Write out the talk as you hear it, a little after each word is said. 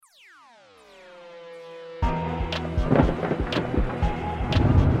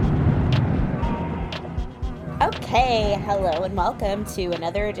Hey, hello, and welcome to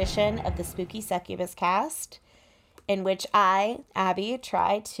another edition of the Spooky Succubus cast, in which I, Abby,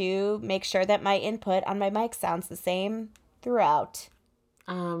 try to make sure that my input on my mic sounds the same throughout.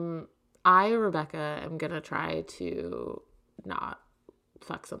 I, Rebecca, am going to try to not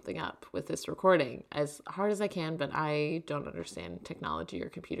fuck something up with this recording as hard as I can, but I don't understand technology or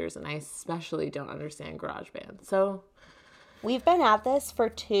computers, and I especially don't understand GarageBand. So we've been at this for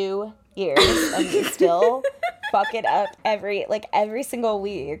 2 years, and we still fuck it up every single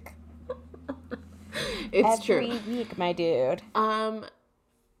week. It's true. Every week, my dude.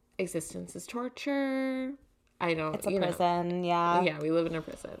 Existence is torture. It's a prison, yeah. Yeah, we live in a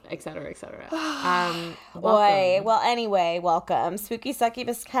prison, et cetera, et cetera. Boy, well, anyway, welcome. Spooky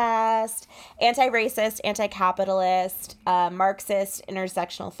Succubus cast, anti-racist, anti-capitalist, Marxist,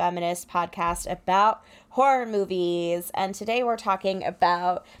 intersectional feminist podcast about horror movies. And today we're talking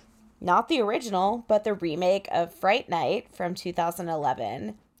about not the original, but the remake of Fright Night from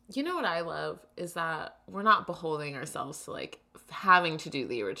 2011. You know what I love is that we're not beholding ourselves to having to do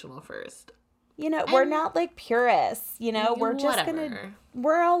the original first. You know, we're not purists, we're just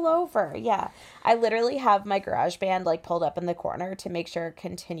we're all over. Yeah. I literally have my GarageBand pulled up in the corner to make sure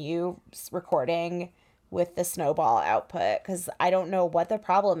continue recording with the snowball output because I don't know what the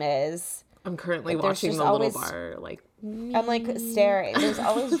problem is. I'm currently watching the little bar I'm staring. There's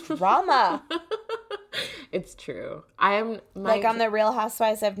always drama. It's true. I am on the Real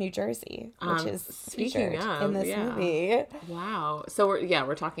Housewives of New Jersey, which is featured in this movie. Wow. So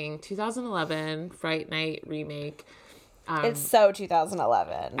we're talking 2011 Fright Night remake. It's so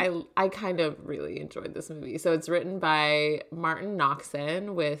 2011. I kind of really enjoyed this movie. So it's written by Martin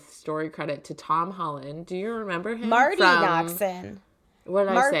Noxon with story credit to Tom Holland. Do you remember him? Marty Noxon. What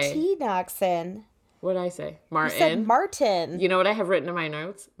did I say? Marty Noxon. What did I say? Martin? You said Martin. You know what I have written in my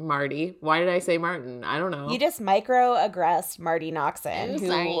notes? Marty. Why did I say Martin? I don't know. You just microaggressed Marty Noxon.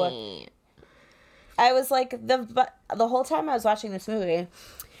 Sorry. I was the whole time I was watching this movie, I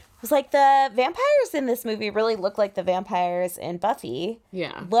was the vampires in this movie really look like the vampires in Buffy.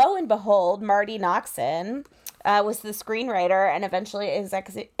 Yeah. Lo and behold, Marty Noxon was the screenwriter and eventually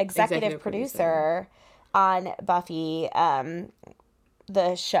executive producer on Buffy,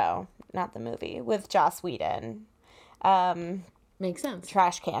 the show. Not the movie, with Joss Whedon. Makes sense.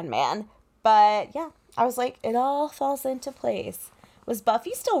 Trash can man. But yeah, I was it all falls into place. Was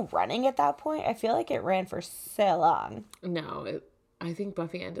Buffy still running at that point? I feel like it ran for so long. No, I think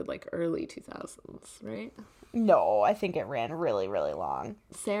Buffy ended early 2000s, right? No, I think it ran really, really long.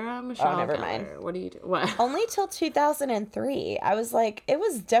 Sarah Michelle never Gellar, mind. What do you do? What? Only till 2003. I was it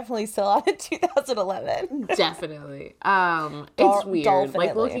was definitely still on in 2011. Definitely. It's weird.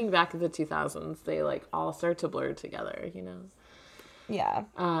 Definitely. Looking back at the 2000s, they all start to blur together, Yeah.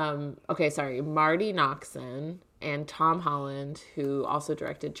 Okay, sorry. Marty Noxon and Tom Holland, who also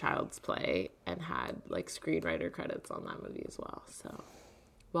directed Child's Play and had screenwriter credits on that movie as well. So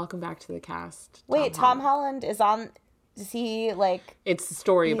welcome back to the cast. Wait, Tom Holland is on... Is he, It's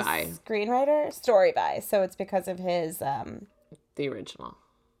story by. Screenwriter? Story by. So it's because of his, The original.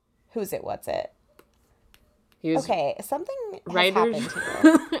 Who's it? What's it? He was okay, something has happened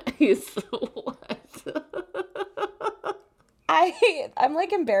here. He's what? I'm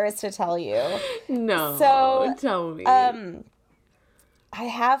embarrassed to tell you. No. So, tell me. I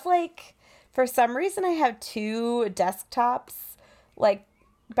have, for some reason, I have 2 desktops,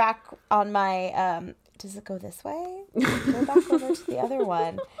 back on my, does it go this way? Go back over to the other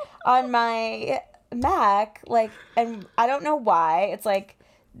one. On my Mac, and I don't know why. It's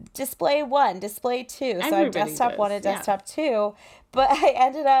display 1, display 2. So I have desktop 1 and desktop 2. But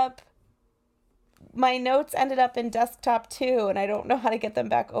my notes ended up in desktop 2, and I don't know how to get them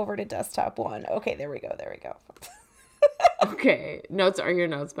back over to desktop 1. Okay, there we go. Okay. Are your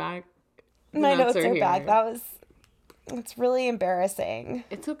notes back? My notes are back. It's really embarrassing.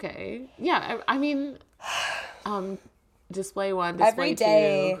 It's okay. Yeah, I mean, display 1, display every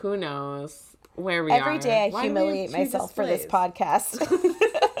day, 2, who knows where we every are. Day I humiliate myself for this podcast.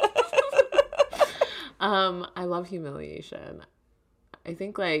 I love humiliation. I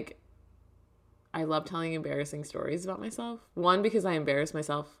think I love telling embarrassing stories about myself. 1, because I embarrass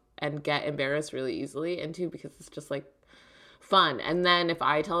myself and get embarrassed really easily, and 2, because it's just fun. And then if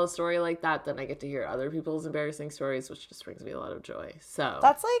I tell a story like that, then I get to hear other people's embarrassing stories, which just brings me a lot of joy. So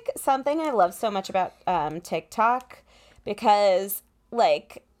that's something I love so much about TikTok, because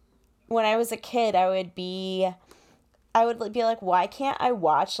when I was a kid, I would be why can't I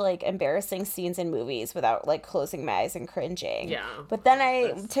watch embarrassing scenes in movies without closing my eyes and cringing? Yeah. But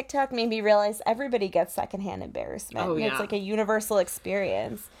then TikTok made me realize everybody gets secondhand embarrassment. Oh, yeah. It's a universal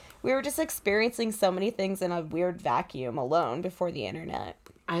experience. we were just experiencing so many things in a weird vacuum alone before the internet.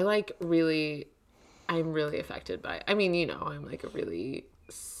 I'm really affected by, I mean, you know, I'm like a really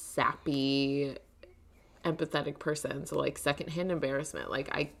sappy, empathetic person. So like secondhand embarrassment,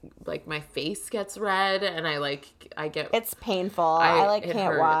 like my face gets red and I get, it's painful. I it can't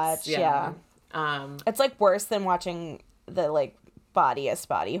hurts. watch. Yeah. It's like worse than watching the like body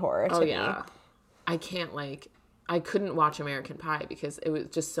horror to me. I can't I couldn't watch American Pie because it was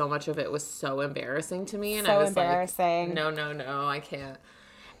just so much of it was so embarrassing to me. And so I was embarrassing. like, no, I can't.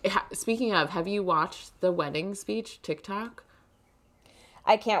 Speaking of, have you watched the wedding speech TikTok?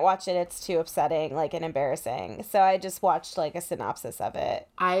 I can't watch it. It's too upsetting, like, and embarrassing. So I just watched like a synopsis of it.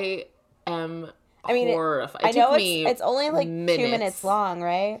 I mean, horrified. I know it's only like 2 minutes long,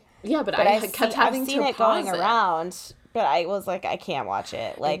 right? Yeah, but I kept having I've seen to it pause going around. But I was like, I can't watch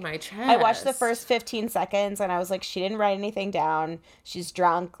it. Like, my chest. I watched the first 15 seconds and I was like, she didn't write anything down. She's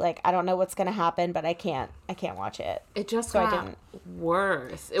drunk. Like, I don't know what's gonna happen, but I can't watch it. It just got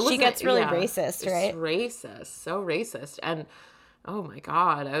worse. She gets really racist, right? Racist, so racist. And oh my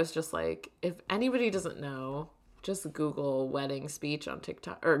God, I was just like, if anybody doesn't know, just Google wedding speech on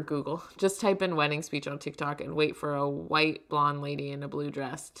TikTok, or just type in wedding speech on TikTok and wait for a white blonde lady in a blue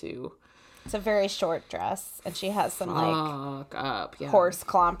dress to. It's a very short dress, and she has some horse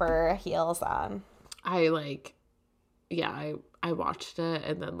clomper heels on. I watched it,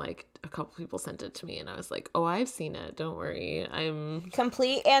 and then like a couple people sent it to me, and I was like, oh, I've seen it. Don't worry, I'm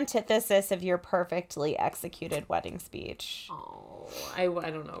complete antithesis of your perfectly executed wedding speech. Oh, I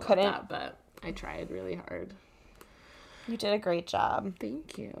don't know about that, but I tried really hard. You did a great job.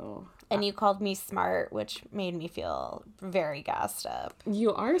 Thank you. And you called me smart, which made me feel very gassed up.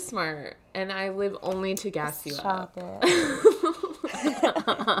 You are smart, and I live only to gas you up.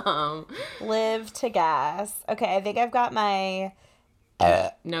 Live to gas. Okay, I think I've got my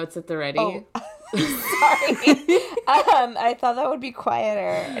notes at the ready. Oh. Sorry. I thought that would be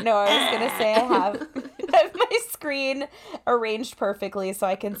quieter. No, I was gonna say I have my screen arranged perfectly so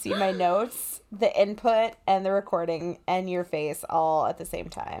I can see my notes, the input, and the recording, and your face all at the same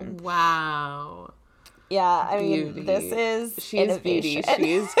time. Wow. Yeah, I mean, beauty. This is she innovation. Is beauty.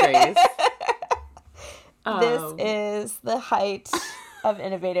 She is grace. This is the height of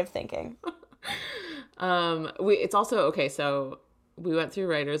innovative thinking. It's also okay. So we went through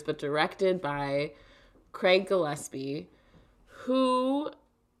writers, but directed by Craig Gillespie, who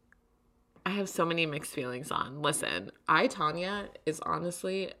I have so many mixed feelings on. Listen, I, Tonya is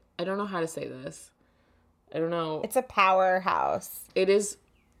honestly, I don't know how to say this. I don't know. It's a powerhouse. It is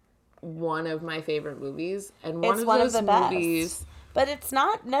one of my favorite movies. And one of the movies. Best. But it's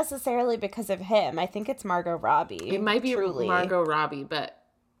not necessarily because of him. I think it's Margot Robbie. It might be Margot Robbie, but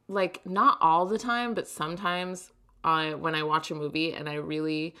like not all the time, but sometimes when I watch a movie and I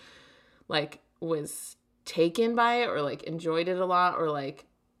really like was taken by it or like enjoyed it a lot, or like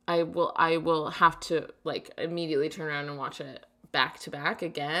I will have to like immediately turn around and watch it back to back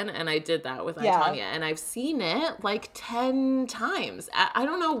again. And I did that with I, Tonya, and I've seen it like 10 times. I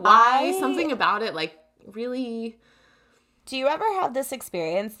don't know why. Something about it like really. Do you ever have this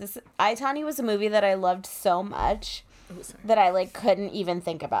experience? I, Tonya was a movie that I loved so much that I like couldn't even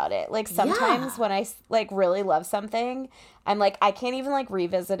think about it. Like sometimes when I like really love something, I'm like, I can't even like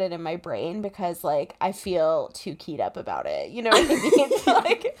revisit it in my brain because like I feel too keyed up about it. You know what I mean?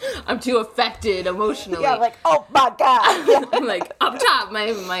 Like I'm too affected emotionally. Yeah, like, oh my God. Yeah. I'm like up top,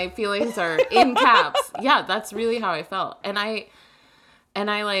 my feelings are in caps. Yeah, that's really how I felt. And I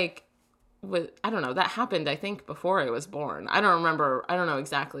like I don't know, that happened I think before I was born. I don't know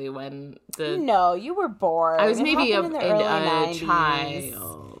exactly when No, you were born. I was maybe a 90s.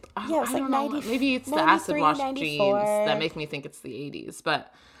 child. Yeah, it was like 90. Maybe it's the acid wash genes that make me think it's the 80s.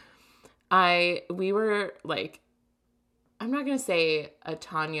 But we were like, I'm not gonna say a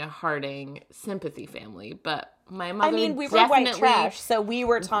Tonya Harding sympathy family, but my mother. I mean, we were white trash, so we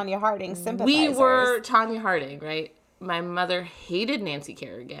were Tonya Harding sympathizers. We were Tonya Harding, right? My mother hated Nancy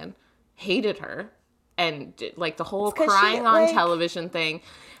Kerrigan. Hated her, and like the whole crying on television thing,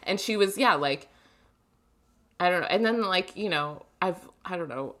 and she was like I don't know, and then like you know I don't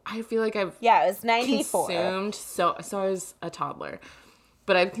know, I feel like I've it was 94 consumed so I was a toddler,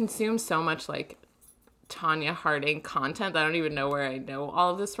 but I've consumed so much like Tonya Harding content that I don't even know where I know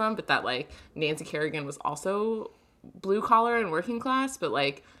all of this from, but that like Nancy Kerrigan was also blue collar and working class, but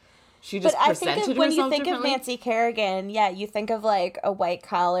like she just presented herself when you think differently. of Nancy Kerrigan, you think of like a white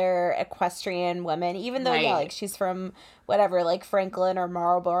collar equestrian woman, even though like she's from whatever, like Franklin or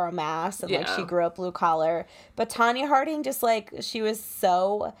Marlboro, Mass, and like she grew up blue collar. But Tonya Harding just like she was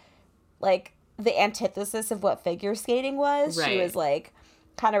so like the antithesis of what figure skating was. She was like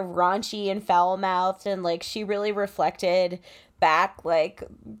kind of raunchy and foul-mouthed, and like she really reflected back like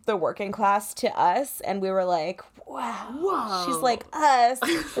the working class to us, and we were like, wow, Whoa. she's like us,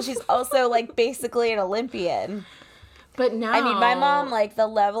 but she's also like basically an Olympian. But now, I mean, my mom, like, the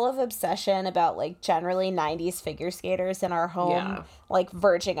level of obsession about, like, generally 90s figure skaters in our home, like,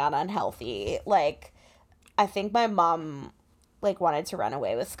 verging on unhealthy. Like, I think my mom, like, wanted to run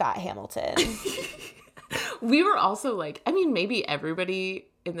away with Scott Hamilton. We were also, like, I mean, maybe everybody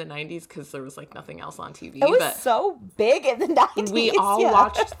in the 90s, because there was, like, nothing else on TV. It was so big in the 90s. We all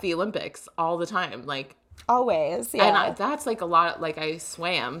watched the Olympics all the time, like. Always, yeah. And that's, like, a lot, like, I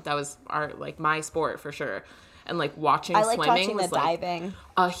swam. That was, my sport, for sure. And, like, watching swimming was, the diving.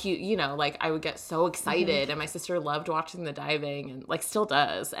 A huge, you know, like, I would get so excited. And my sister loved watching the diving and, like, still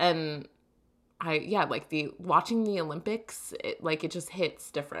does. And watching the Olympics, it just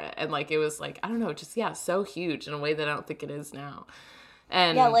hits different. And, like, it was, like, I don't know, just, so huge in a way that I don't think it is now.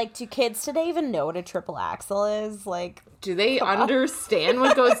 And yeah, like, do kids today even know what a triple axel is? Like, do they understand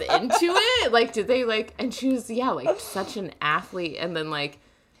what goes into it? Like, do they, like, and she was, like, such an athlete. And then, like,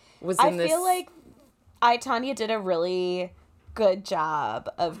 I feel like I, Tonya did a really good job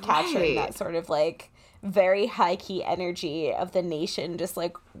of capturing that sort of, like, very high-key energy of the nation just,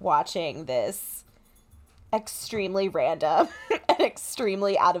 like, watching this extremely random and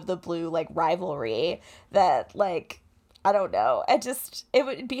extremely out-of-the-blue, like, rivalry that, like, I don't know. It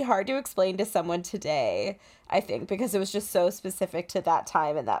would be hard to explain to someone today, I think, because it was just so specific to that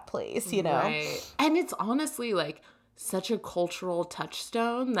time and that place, you know? Right. And it's honestly, like, such a cultural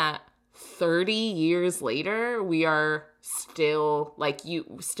touchstone that 30 years later, we are still, like,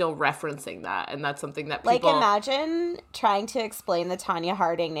 still referencing that. And that's something that people... Like, imagine trying to explain the Tonya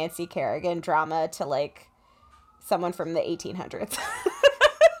Harding, Nancy Kerrigan drama to, like, someone from the 1800s.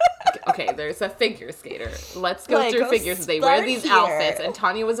 Okay, there's a figure skater. Let's go through figures. They wear these outfits, and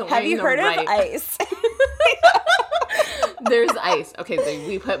Tonya wasn't wearing the right... Have you heard of ice? There's ice. Okay,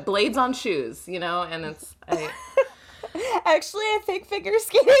 we put blades on shoes, you know, and it's... Actually, I think figure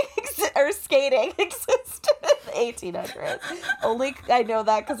skating existed in the 1800s. Only I know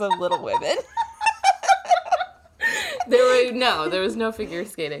that because of Little Women. There was no figure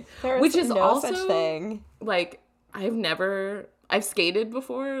skating. Which is no also, such thing. Like, I've skated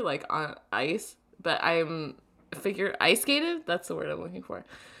before, like, on ice, but ice skated? That's the word I'm looking for.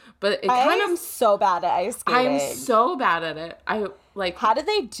 But I'm so bad at ice skating. I'm so bad at it. How do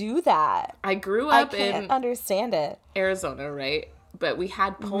they do that? I grew up in... I can't understand it. Arizona, right? But we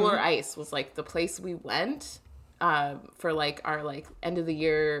had Polar Ice was, like, the place we went for, like, our, like, end of the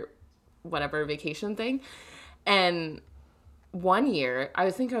year, whatever, vacation thing. And one year,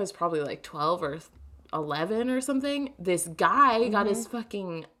 I think I was probably, like, 12 or 11 or something. This guy got his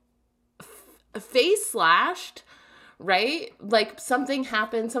fucking face slashed, right? Like, something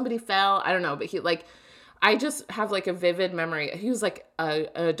happened, somebody fell, I don't know, but he, like, I just have, like, a vivid memory. He was, like, an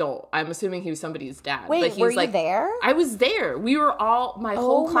adult. I'm assuming he was somebody's dad. Wait, but he were was, like, you there? I was there. We were all, my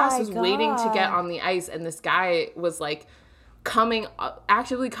whole class was waiting to get on the ice, and this guy was, like,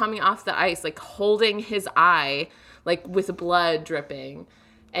 actively coming off the ice, like, holding his eye, like, with blood dripping.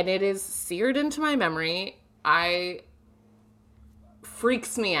 And it is seared into my memory.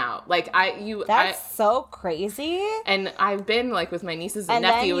 Freaks me out. Like, That's so crazy. And I've been, like, with my nieces and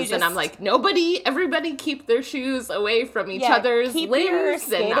nephews, and I'm like, everybody keep their shoes away from each other's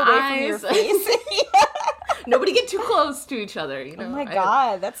limbs and eyes. Nobody get too close to each other, you know? Oh my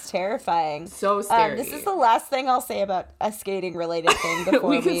God, that's terrifying. So scary. This is the last thing I'll say about a skating related thing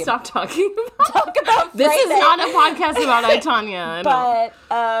before we can stop talking about this is not a podcast about I, Tonya. But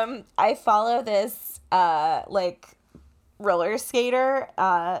I follow this like roller skater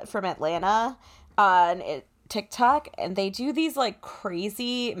from Atlanta on TikTok, and they do these like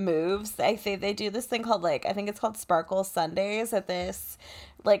crazy moves. I say they do this thing called, like, I think it's called Sparkle Sundays at this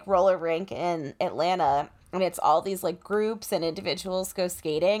like roller rink in Atlanta, and it's all these like groups and individuals go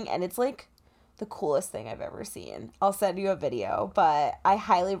skating, and it's like the coolest thing I've ever seen. I'll send you a video, but I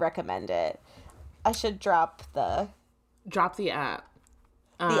highly recommend it. I should drop the app.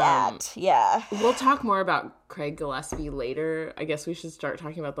 Yeah. We'll talk more about Craig Gillespie later. I guess we should start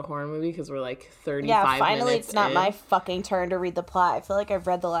talking about the horror movie because we're like 35 minutes finally it's not in. my fucking turn to read the plot. I feel like I've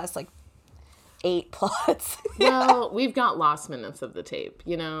read the last like 8 plots. Well, we've got lost minutes of the tape,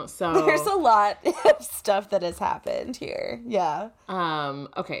 you know, so there's a lot of stuff that has happened here. Yeah.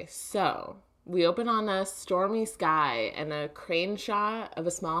 Okay, so we open on a stormy sky and a crane shot of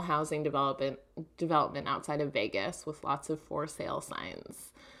a small housing development outside of Vegas with lots of for sale signs.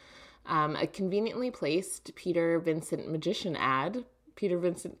 A conveniently placed Peter Vincent magician ad. Peter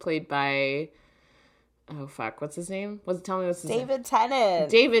Vincent played by Oh, fuck. What's his name? Tell me what's his name. David Tennant.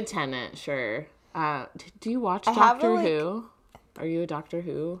 David Tennant, sure. Do you watch Doctor Who? Are you a Doctor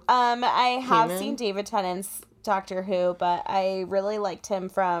Who? I have seen David Tennant's Doctor Who, but I really liked him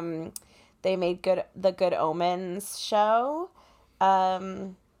from... They made the Good Omens show.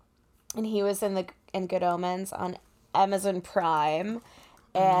 And he was in Good Omens on Amazon Prime.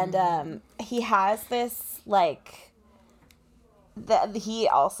 And he has this, like... he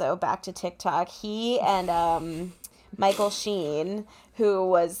also, back to TikTok, he and Michael Sheen, who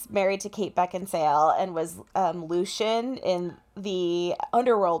was married to Kate Beckinsale and was Lucian in the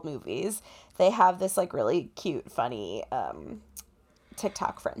Underworld movies, they have this like really cute, funny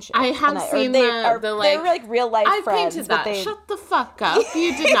TikTok friendship. I have seen they're like real life friends. I painted that. Shut the fuck up.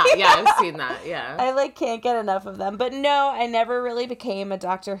 You did not. Yeah, I've seen that. Yeah. I like can't get enough of them. But no, I never really became a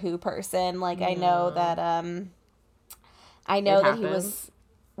Doctor Who person. Like I know that he was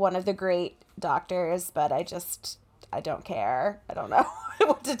one of the great doctors, but I don't care. I don't know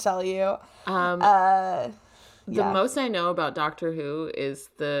what to tell you. The most I know about Doctor Who is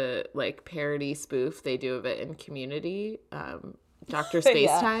the like parody spoof they do of it in Community, Dr.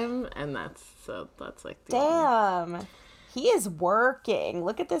 Spacetime, and that's like the damn. He is working.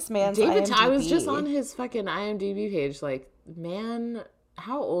 Look at this man's IMDb. I was just on his fucking IMDb page. Like, man,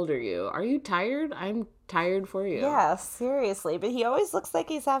 how old are you? Are you tired? I'm tired for you. Yeah, seriously. But he always looks like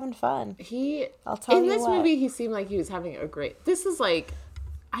he's having fun. I'll tell you what. In this movie, he seemed like he was having a great... This is like...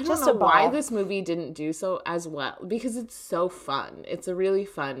 I don't know why this movie didn't do so as well. Because it's so fun. It's a really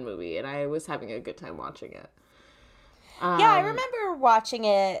fun movie. And I was having a good time watching it. Yeah, I remember watching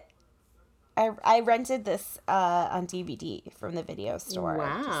it. I rented this on DVD from the video store.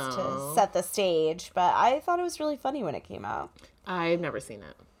 Wow. Just to set the stage. But I thought it was really funny when it came out. I've never seen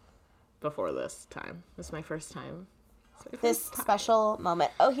it before this time. This is my first time. Special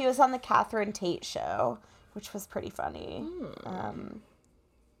moment. Oh, he was on the Catherine Tate show, which was pretty funny. I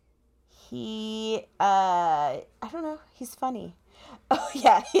don't know. He's funny. Oh,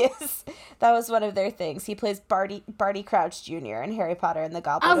 yeah, he is. That was one of their things. He plays Barty Crouch Jr. in Harry Potter and the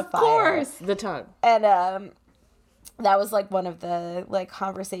Goblet of Fire. Of course! The tongue. And that was, like, one of the, like,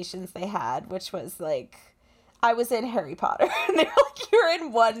 conversations they had, which was, like, I was in Harry Potter. And they were like, you're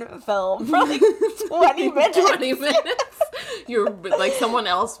in one film for, like, 20 minutes. 20 minutes? You're, like, someone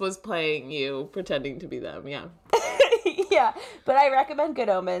else was playing you, pretending to be them, yeah. Yeah, but I recommend Good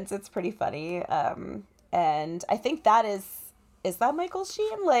Omens. It's pretty funny. And I think that is that Michael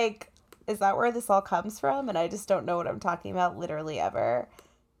Sheen? Like, is that where this all comes from? And I just don't know what I'm talking about literally ever.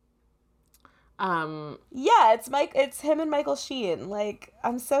 Yeah, it's him and Michael Sheen. Like,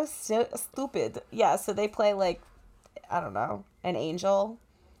 I'm so stupid. Yeah, so they play, like, I don't know, an angel.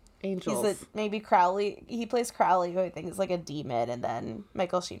 Angels. Maybe Crowley. He plays Crowley, who I think is like a demon, and then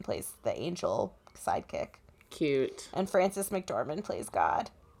Michael Sheen plays the angel sidekick. Cute. And Frances McDormand plays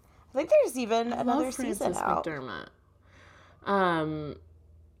God. I think there's even another season out. McDermott.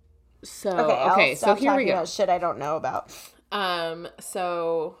 So here we go. About shit I don't know about.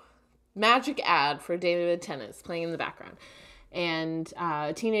 So magic ad for David Tennant's playing in the background. And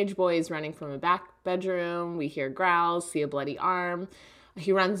a teenage boy is running from a back bedroom. We hear growls, see a bloody arm.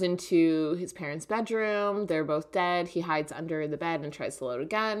 He runs into his parents' bedroom. They're both dead. He hides under the bed and tries to load a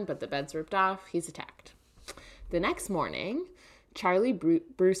gun, but the bed's ripped off. He's attacked. The next morning, Charlie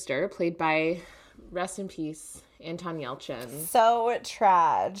Brewster, played by, rest in peace, Anton Yelchin. So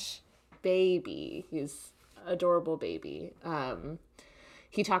trash. Baby. He's adorable baby.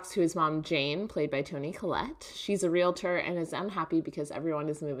 He talks to his mom, Jane, played by Toni Collette. She's a realtor and is unhappy because everyone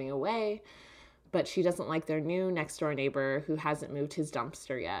is moving away, but she doesn't like their new next-door neighbor who hasn't moved his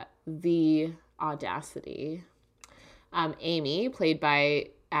dumpster yet. The audacity. Amy, played by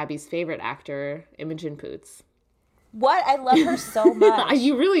Abby's favorite actor, Imogen Poots. What? I love her so much.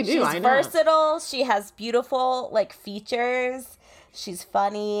 You really do. She's versatile. She has beautiful, like, features. She's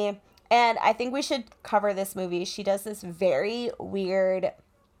funny. And I think we should cover this movie. She does this very weird,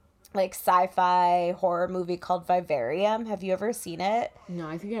 like, sci-fi horror movie called Vivarium. Have you ever seen it? No,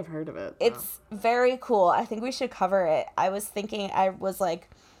 I think I've heard of it. It's very cool. I think we should cover it. I was like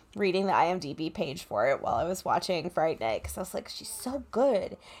reading the IMDb page for it while I was watching Fright Night because I was like, she's so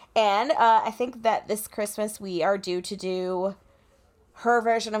good. And I think that this Christmas we are due to do her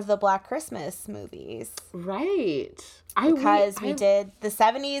version of the Black Christmas movies. Right. Because we did the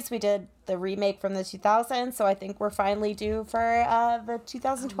 70s, we did the remake from the 2000s, so I think we're finally due for the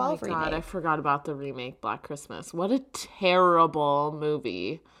 2012 remake. God, I forgot about the remake Black Christmas. What a terrible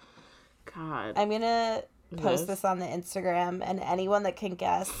movie. God. I'm going to post this on the Instagram, and anyone that can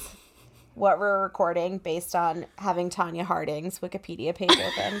guess what we're recording based on having Tonya Harding's Wikipedia page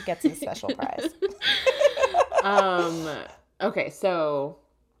open gets a special prize. Okay, so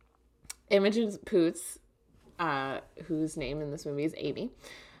Imogen Poots, whose name in this movie is Amy,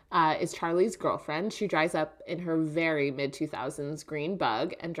 is Charlie's girlfriend. She drives up in her very mid-2000s green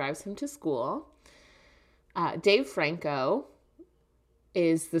bug and drives him to school. Dave Franco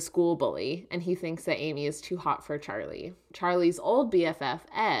is the school bully, and he thinks that Amy is too hot for Charlie. Charlie's old BFF,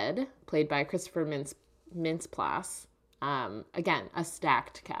 Ed, played by Christopher Mintz-Plasse, again, a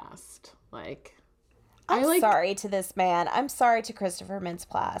stacked cast. Like, I'm sorry to this man. I'm sorry to Christopher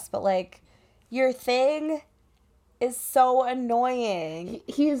Mintz-Plasse, but, like, your thing is so annoying.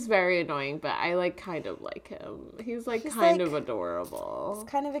 He is very annoying, but I, like, kind of like him. He's kind of adorable.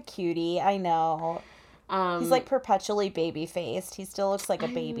 He's kind of a cutie, I know. He's like perpetually baby faced. He still looks like a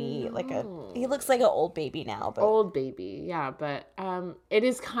baby, he looks like an old baby now. But old baby, yeah. But it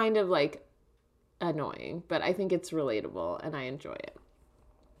is kind of like annoying, but I think it's relatable and I enjoy it.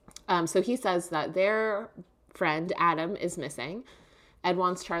 So he says that their friend Adam is missing. Ed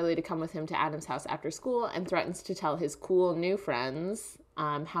wants Charlie to come with him to Adam's house after school and threatens to tell his cool new friends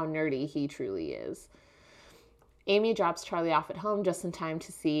how nerdy he truly is. Amy drops Charlie off at home just in time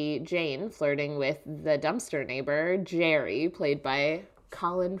to see Jane flirting with the dumpster neighbor, Jerry, played by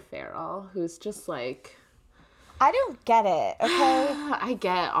Colin Farrell, who's just like... I don't get it, okay? I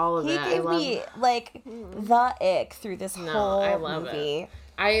get all of it. He gave me, like, the ick through this whole I love movie. It.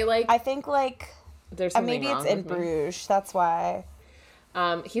 I think, like... There's something maybe wrong it's in with me. Bruges, that's why.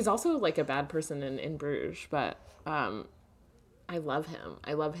 He's also, like, a bad person in Bruges, but... I love him.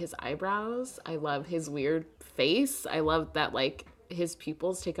 I love his eyebrows. I love his weird face. I love that, like, his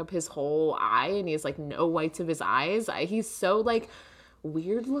pupils take up his whole eye and he has, like, no whites of his eyes. He's so, like,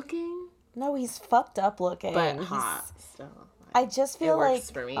 weird looking. No, he's fucked up looking. But hot still. I just feel like,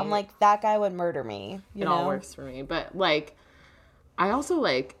 for me. I'm like, that guy would murder me. You know? All works for me. But, like, I also,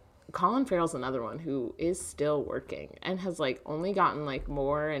 like, Colin Farrell's another one who is still working and has, like, only gotten, like,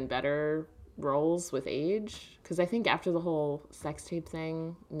 more and better roles with age, because I think after the whole sex tape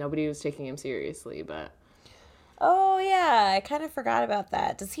thing nobody was taking him seriously. But oh yeah, I kind of forgot about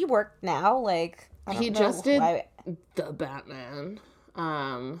that. Does he work now? Like, he just did the Batman.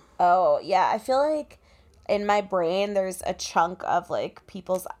 Oh yeah, I feel like in my brain there's a chunk of like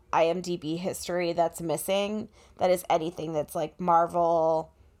people's IMDb history that's missing, that is anything that's like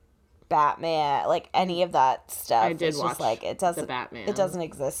Marvel, Batman, like any of that stuff. I did it's watch just like it doesn't the Batman. It doesn't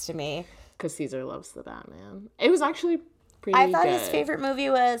exist to me. Because Caesar loves the Batman. It was actually pretty good. I thought his favorite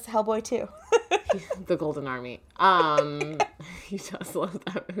movie was Hellboy 2. The Golden Army. He does love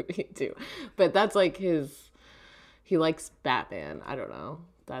that movie too. But that's like he likes Batman. I don't know.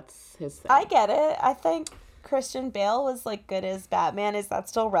 That's his thing. I get it. I think Christian Bale was like good as Batman. Is that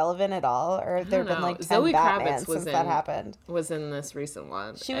still relevant at all? Or there have been like 10 Zoe Batmans Kravitz since that happened? Was in this recent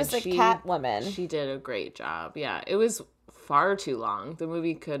one. She was the Catwoman. She did a great job. Yeah, it was far too long. The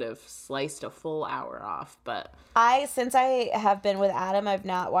movie could have sliced a full hour off, but since I have been with Adam, I've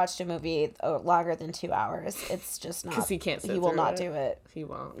not watched a movie longer than 2 hours. It's just not. Because he can't sit He will through not it. do it. He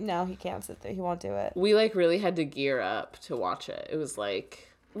won't. No, he can't sit there. He won't do it. We like really had to gear up to watch it. It was like,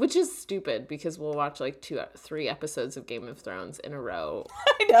 which is stupid because we'll watch like 3 episodes of Game of Thrones in a row.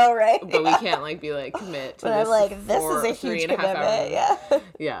 I know, right? But we can't like be like commit to but this. I'm like, this is a huge 3.5 commitment. hours.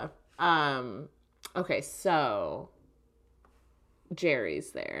 Yeah. Yeah. Okay, so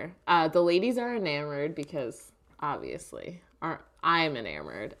Jerry's there. The ladies are enamored because obviously I'm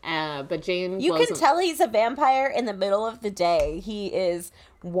enamored. But Jane, you can tell he's a vampire in the middle of the day. He is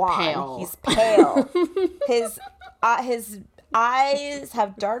wan. Pale. He's pale. his eyes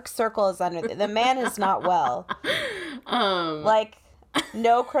have dark circles under the man is not well. Like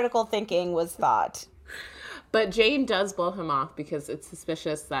no critical thinking was thought. But Jane does blow him off because it's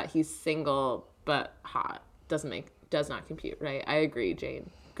suspicious that he's single but hot. Does not compute, right? I agree, Jane.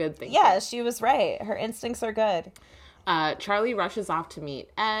 Good thinking. Yeah, she was right. Her instincts are good. Charlie rushes off to meet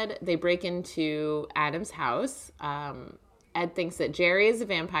Ed. They break into Adam's house. Ed thinks that Jerry is a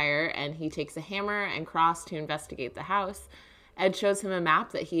vampire, and he takes a hammer and cross to investigate the house. Ed shows him a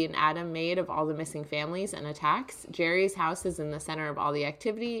map that he and Adam made of all the missing families and attacks. Jerry's house is in the center of all the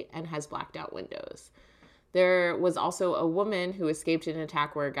activity and has blacked out windows. There was also a woman who escaped an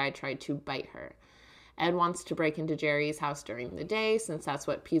attack where a guy tried to bite her. Ed wants to break into Jerry's house during the day since that's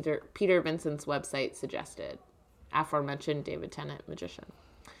what Peter Vincent's website suggested. Aforementioned David Tennant magician.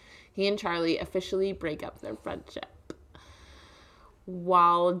 He and Charlie officially break up their friendship.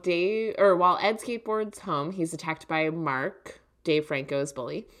 While Ed skateboards home, he's attacked by Mark, Dave Franco's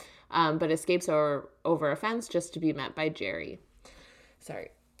bully, but escapes over a fence just to be met by Jerry. Sorry.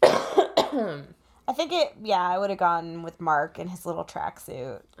 I think I would have gone with Mark in his little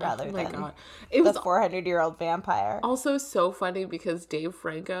tracksuit rather than God. It was the 400-year-old vampire. Also so funny because Dave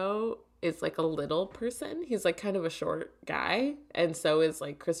Franco is like a little person. He's like kind of a short guy, and so is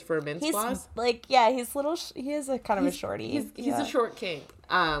like Christopher Mintz-Plasse. He's like, he's little. He is a kind of a shorty. He's a short king.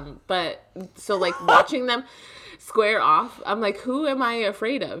 But so like watching them square off, I'm like, who am I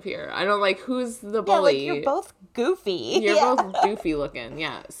afraid of here? I don't like who's the bully. Like you're both goofy. You're both goofy looking.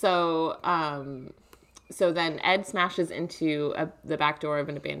 Yeah. So so then Ed smashes into the back door of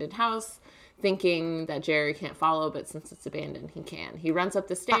an abandoned house, thinking that Jerry can't follow, but since it's abandoned, he can. He runs up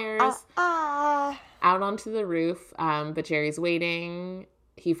the stairs, out onto the roof, but Jerry's waiting.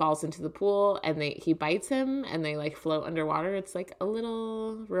 He falls into the pool, and he bites him, and they, like, float underwater. It's, like, a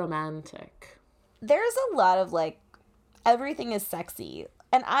little romantic. There's a lot of, like, everything is sexy.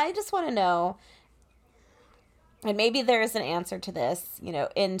 And I just want to know, and maybe there is an answer to this,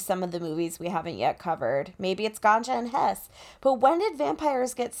 in some of the movies we haven't yet covered. Maybe it's Ganja and Hess. But when did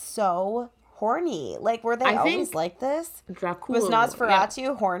vampires get so horny? Like, were they always like this? Dracula. Was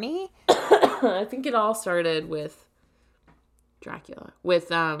Nosferatu horny? I think it all started with Dracula. With,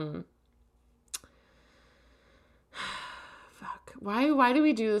 fuck. Why do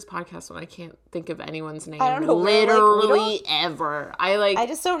we do this podcast when I can't think of anyone's name? I don't know. Literally ever. I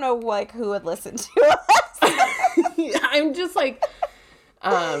just don't know, like, who would listen to us. I'm just like,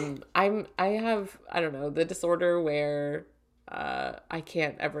 I have, I don't know, the disorder where I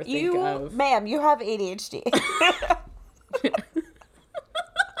can't ever think of. Ma'am, you have ADHD.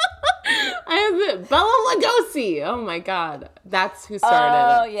 I have it. Bela Lugosi. Oh my God. That's who started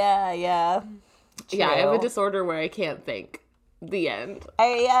it. Oh, yeah. True. Yeah, I have a disorder where I can't think. The end.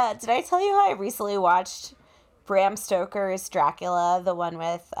 Did I tell you how I recently watched Bram Stoker's Dracula, the one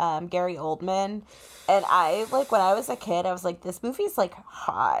with Gary Oldman? And I, like, when I was a kid, I was like, this movie's, like,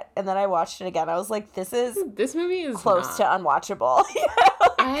 hot. And then I watched it again. I was like, this movie is close to unwatchable.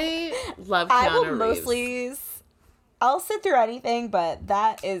 I love Keanu Reeves. I'll sit through anything, but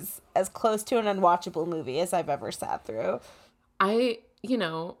that is as close to an unwatchable movie as I've ever sat through.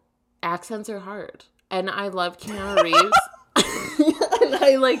 Accents are hard. And I love Keanu Reeves. And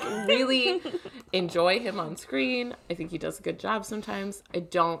I, like, really enjoy him on screen. I think he does a good job sometimes. I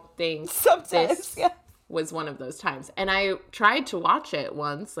don't think this was one of those times. And I tried to watch it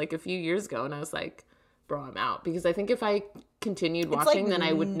once, like, a few years ago, and I was like, bro, I'm out. Because I think if I continued watching, then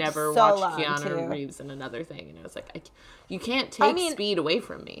I would never watch Keanu Reeves in another thing. And I was like, you can't take Speed away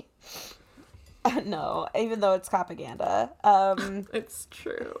from me. No, even though it's propaganda. It's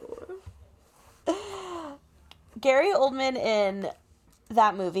true. Gary Oldman in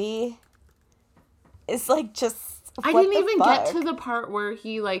that movie is, like, just... I didn't even get to the part where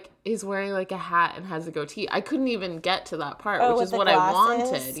he, like, is wearing, like, a hat and has a goatee. I couldn't even get to that part, which is what I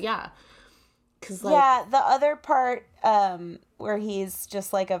wanted. Yeah. 'Cause, like... Yeah, the other part where he's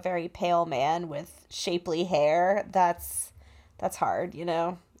just, like, a very pale man with shapely hair, that's hard, He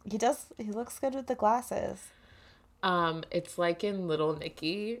looks good with the glasses. It's like in Little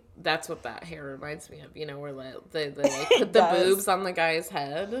Nicky. That's what that hair reminds me of. Where they like put the boobs on the guy's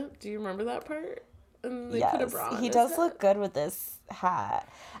head. Do you remember that part? And they put a bra on he does look good with this hat.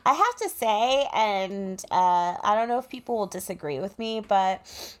 I have to say, and I don't know if people will disagree with me, but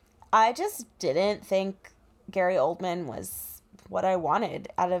I just didn't think Gary Oldman was what I wanted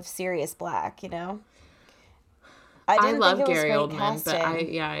out of Sirius Black. I love Gary Oldman, but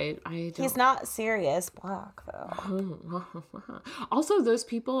I don't. He's not Sirius Black, though. Also, those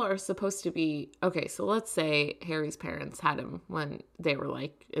people are supposed to be... Okay, so let's say Harry's parents had him when they were,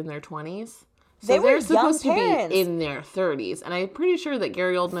 like, in their 20s. So they're supposed to be in their 30s. And I'm pretty sure that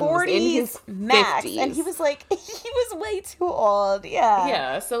Gary Oldman was in his max, 50s. And he was, like, he was way too old. Yeah.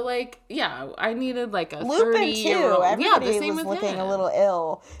 Yeah, so, like, I needed, like, a Lupin, 30-year-old. Too. Everybody was looking a little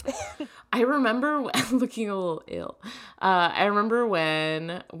ill. I remember looking a little ill. I remember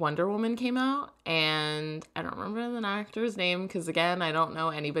when Wonder Woman came out, and I don't remember the actor's name because, again, I don't know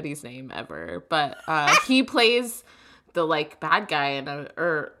anybody's name ever. But he plays the, like, bad guy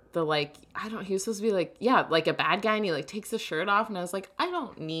he was supposed to be, like, like a bad guy, and he, like, takes his shirt off, and I was like, I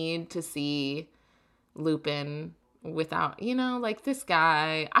don't need to see Lupin without, like, this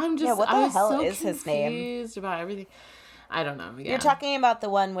guy. I'm just, what the hell is his name? Confused about everything. I don't know. Yeah. You're talking about the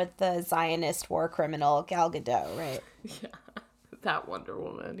one with the Zionist war criminal, Gal Gadot, right? Yeah. That Wonder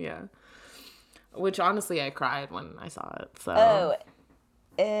Woman, yeah. Which, honestly, I cried when I saw it, so. Oh.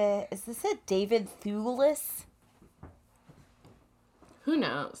 Is this a David Thewlis? Who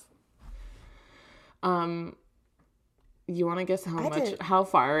knows? You want to guess how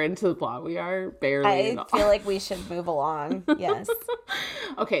far into the plot we are? Barely. I feel like we should move along. Yes.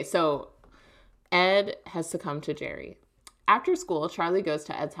 Okay, so Ed has succumbed to Jerry. After school, Charlie goes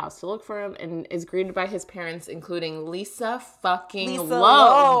to Ed's house to look for him and is greeted by his parents, including Lisa fucking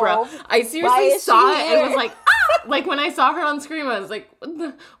Loeb, bro. I seriously saw it and was like, ah! Like, when I saw her on screen, I was like,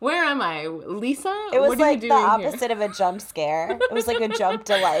 where am I? Lisa? It was what like are you doing the opposite of a jump scare. It was like a jump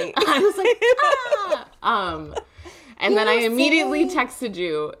delight. I was like, ah! And then I immediately texted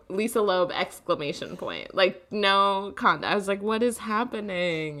you, Lisa Loeb, ! Like, no content. I was like, what is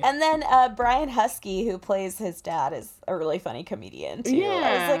happening? And then Brian Husky, who plays his dad, is a really funny comedian, too. Yeah.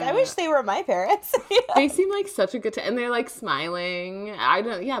 I was like, I wish they were my parents. They seem like such a good time. And they're, like, smiling.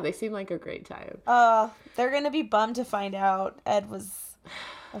 They seem like a great time. They're going to be bummed to find out Ed was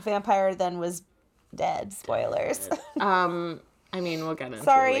a vampire, then was dead. Spoilers. I mean, we'll get into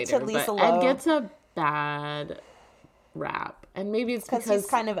Sorry it later. to Lisa but Loeb. Ed gets a bad rap, and maybe it's because he's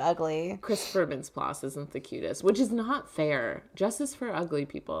kind of ugly. Christopher Mintz-Plasse isn't the cutest, which is not fair. Justice for ugly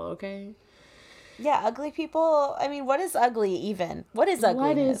people, okay? Yeah, ugly people. I mean, what is ugly even? What is ugly?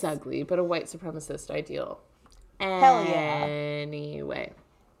 What is ugly but a white supremacist ideal? Hell yeah. Anyway.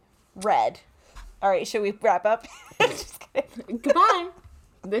 Red. All right, should we wrap up? Just kidding. Goodbye.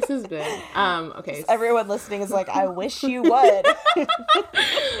 This has been okay. Everyone listening is like, I wish you would.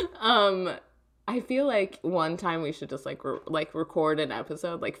 I feel like one time we should just record an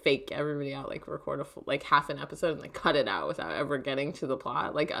episode, like fake everybody out, like record half an episode and like cut it out without ever getting to the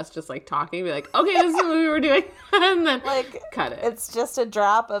plot. Like us just like talking, be like, okay, this is what we were doing, and then like cut it. It's just a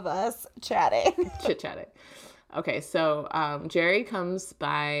drop of us chatting, chit chatting. Okay, so Jerry comes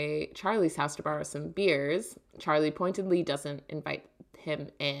by Charlie's house to borrow some beers. Charlie pointedly doesn't invite him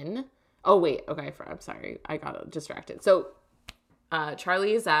in. Oh wait, okay, I'm sorry, I got distracted. So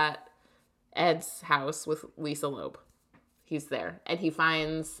Charlie is at Ed's house with Lisa Loeb. He's there, and he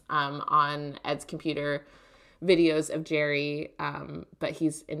finds on Ed's computer videos of Jerry, but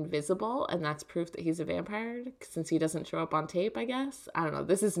he's invisible, and that's proof that he's a vampire since he doesn't show up on tape, I guess. I don't know.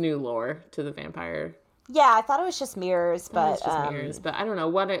 This is new lore to the vampire. Yeah, I thought it was just mirrors, but I don't know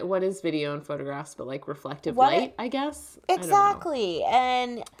what is video and photographs, but like reflective light, I guess. Exactly,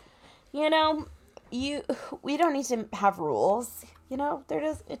 and we don't need to have rules.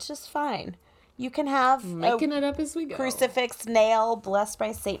 It's just fine. You can have making it up as we go. Crucifix nail blessed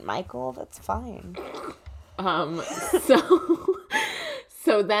by Saint Michael. That's fine.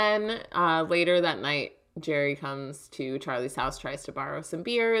 So then later that night, Jerry comes to Charlie's house, tries to borrow some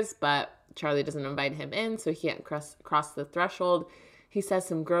beers, but Charlie doesn't invite him in, so he can't cross the threshold. He says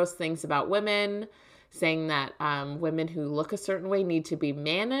some gross things about women, saying that women who look a certain way need to be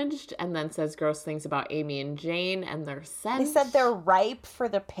managed, and then says gross things about Amy and Jane and their scent. They said they're ripe for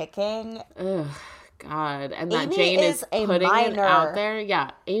the picking. Ugh, God. And that Amy Jane is putting it out there.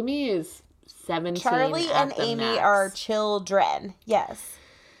 Yeah, Amy is 17. Charlie and Amy are children. Yes.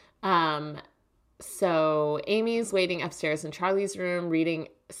 So Amy's waiting upstairs in Charlie's room, reading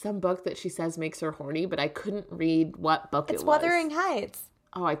some book that she says makes her horny, but I couldn't read what book it was. It's Wuthering Heights.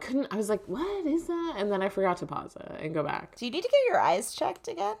 Oh, I couldn't. I was like, what is that? And then I forgot to pause it and go back. Do you need to get your eyes checked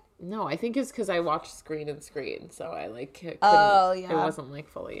again? No, I think it's because I watched screen and screen. So I couldn't. Oh, yeah. It wasn't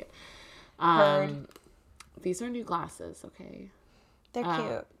fully. Heard. These are new glasses, okay? They're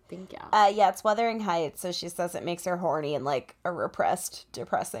cute. Thank you. Yeah, it's Wuthering Heights. So she says it makes her horny in a repressed,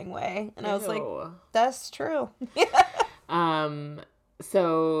 depressing way. And I was like, that's true.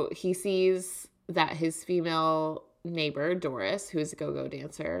 So he sees that his female neighbor, Doris, who is a go-go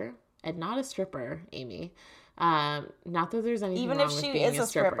dancer and not a stripper, Amy. Not that there's anything wrong with being a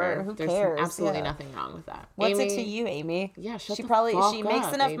stripper. Who there's cares? Absolutely nothing wrong with that. What's it to you, Amy? Yeah, she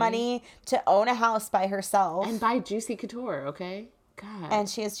makes enough money to own a house by herself and buy Juicy Couture. Okay, God. And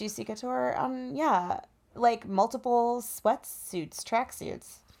she has Juicy Couture. Multiple sweatsuits,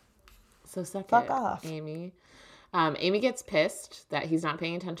 tracksuits. So fuck off, Amy. Amy gets pissed that he's not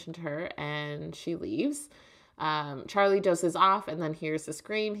paying attention to her, and she leaves. Charlie dozes off and then hears a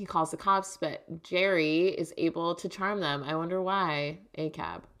scream. He calls the cops, but Jerry is able to charm them. I wonder why. A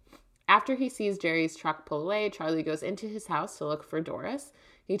cab. After he sees Jerry's truck pull away, Charlie goes into his house to look for Doris.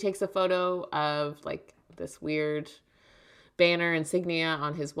 He takes a photo of this weird banner insignia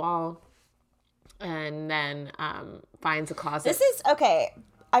on his wall, and then finds a closet. This is okay.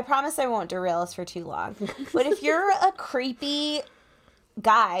 I promise I won't derail us for too long. But if you're a creepy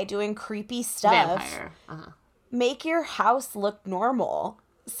guy doing creepy stuff, vampire. Make your house look normal.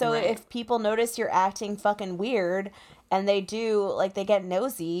 So Right. if people notice you're acting fucking weird and they they get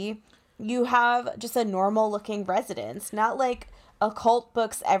nosy, you have just a normal looking residence, not occult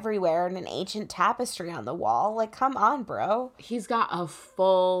books everywhere and an ancient tapestry on the wall. Come on, bro. He's got a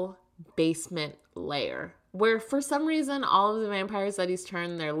full basement lair. where for some reason all of the vampires that he's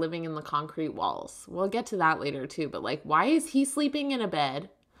turned, they're living in the concrete walls. We'll get to that later too, but like, why is he sleeping in a bed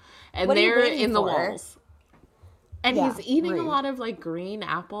and What are you they're waiting in the for? walls? And Yeah, he's eating a rude. lot of like green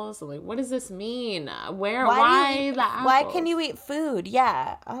apples. I'm like, what does this mean? Why the apples? Why can you eat food?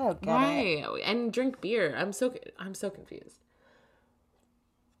 Yeah, I don't get it. Why? And drink beer. I'm so confused.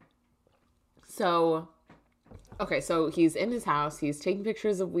 So, okay, so he's in his house. He's taking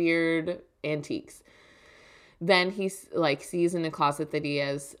pictures of weird antiques. Then he's like sees in a closet that he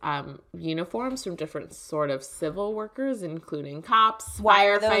has uniforms from different sort of civil workers, including cops,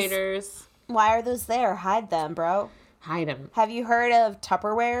 firefighters. Why are those there? Hide them, bro. Hide them. Have you heard of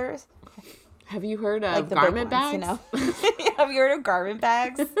Tupperwares? Have you heard of Like the garment big ones, bags? you know? Have you heard of garment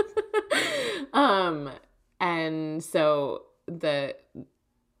bags? And so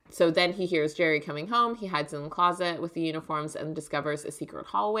then he hears Jerry coming home. He hides in the closet with the uniforms and discovers a secret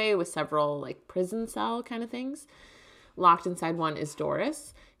hallway with several like prison cell kind of things. Locked inside one is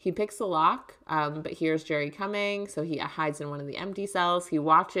Doris. He picks the lock, but hears Jerry coming, so he hides in one of the empty cells. He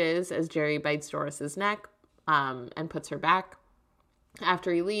watches as Jerry bites Doris's neck and puts her back.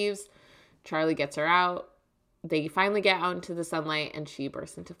 After he leaves, Charlie gets her out. They finally get out into the sunlight, and she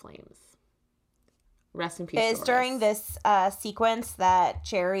bursts into flames. Rest in peace, It's Doris. during this sequence that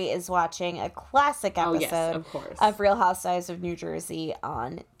Jerry is watching a classic episode of course, of Real Housewives of New Jersey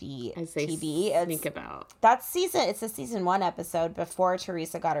on the As they TV. sneak about. It's a season 1 episode before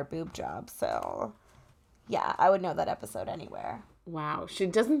Teresa got her boob job. So, yeah, I would know that episode anywhere. Wow,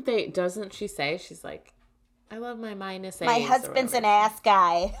 doesn't she say she's like, I love my -A's. My husband's an ass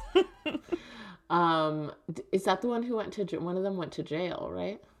guy. Is that the one who went to one of them went to jail,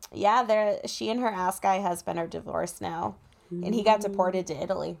 right? Yeah, she and her ass guy husband are divorced now. And he got deported to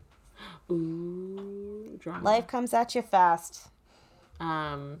Italy. Ooh, drama. Life comes at you fast.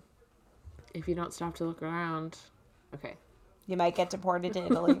 If you don't stop to look around. Okay. You might get deported to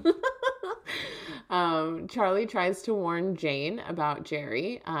Italy. Charlie tries to warn Jane about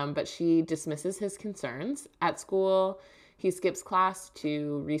Jerry, but she dismisses his concerns. At school, he skips class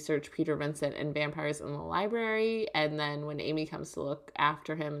to research Peter Vincent and vampires in the library, and then when Amy comes to look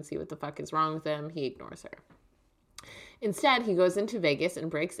after him and see what the fuck is wrong with him, he ignores her. Instead, he goes into Vegas and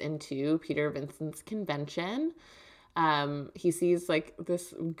breaks into Peter Vincent's convention. He sees like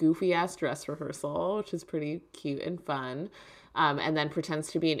this goofy ass dress rehearsal, which is pretty cute and fun, and then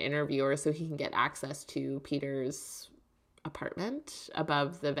pretends to be an interviewer so he can get access to Peter's apartment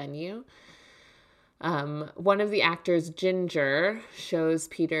above the venue. One of the actors, Ginger, shows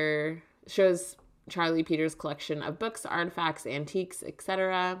Charlie Peter's collection of books, artifacts, antiques,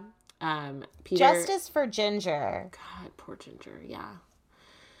 etc. Peter, Justice for Ginger. God, poor Ginger. Yeah,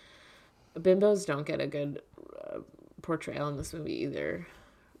 bimbos don't get a good portrayal in this movie either.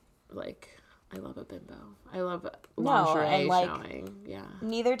 Like, I love a bimbo. I love lingerie showing. Yeah.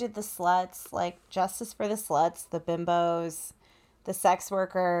 Neither did the sluts. Like, justice for the sluts, the bimbos, the sex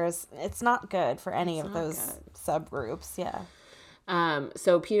workers. It's not good for any of those subgroups. Yeah.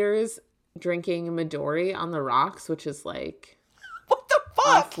 So Peter's drinking Midori on the rocks, which is like, what the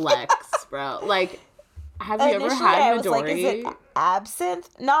fuck? A flex, bro. Like, have you ever had Midori? Like, is it absinthe?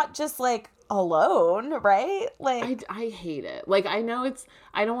 Not just like alone, right? Like, I hate it. Like, I know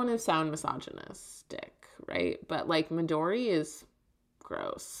I don't want to sound misogynistic, right? But like, Midori is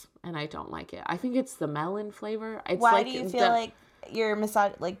gross, and I don't like it. I think it's the melon flavor. It's why like do you feel like you're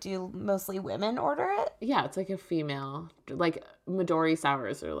like, do mostly women order it? Yeah, it's like a female, like Midori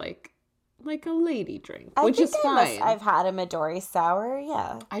sours are like a lady drink, which is fine. I've had a Midori sour,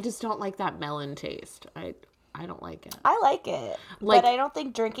 yeah. I just don't like that melon taste. I don't like it. I like it, but I don't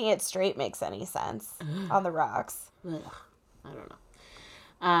think drinking it straight makes any sense on the rocks. Ugh, I don't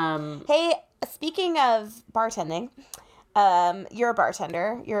know. Hey, speaking of bartending, you're a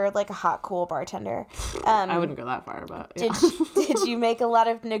bartender. You're like a hot, cool bartender. I wouldn't go that far, but yeah. Did you make a lot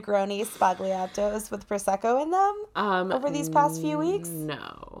of Negroni Spagliatos with Prosecco in them over these past few weeks?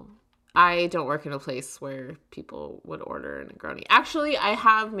 No. I don't work in a place where people would order a Negroni. Actually, I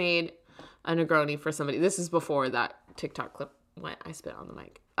have made a Negroni for somebody. This is before that TikTok clip I spit on the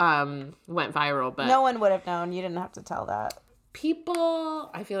mic, went viral, but no one would have known. You didn't have to tell that. People,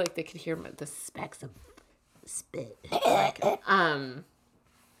 I feel like they could hear the specks of spit.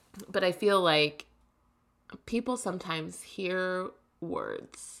 But I feel like people sometimes hear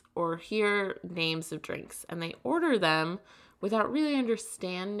words or hear names of drinks and they order them without really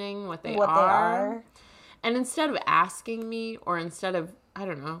understanding what they are. And instead of asking me, or instead of, I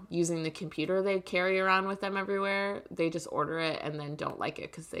don't know, using the computer they carry around with them everywhere, they just order it and then don't like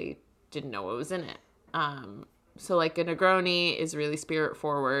it because they didn't know what was in it. So like a Negroni is really spirit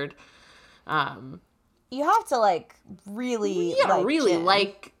forward. you have to like really really gin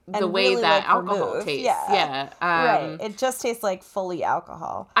like the and way really, that like, alcohol vermouth. tastes. Yeah. Right. Yeah. It just tastes like fully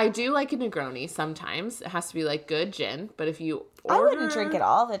alcohol. I do like a Negroni sometimes. It has to be like good gin, but if you I order... wouldn't drink it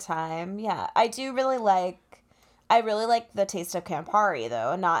all the time. Yeah. I really like the taste of Campari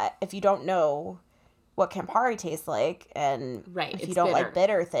though. Not if you don't know what Campari tastes like, and Right, if it's you don't bitter. like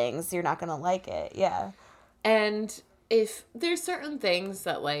bitter things, you're not gonna like it. Yeah. And if there's certain things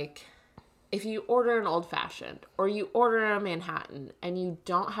that, like, if you order an old fashioned or you order a Manhattan and you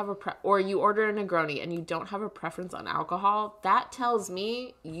don't have or you order a Negroni and you don't have a preference on alcohol, that tells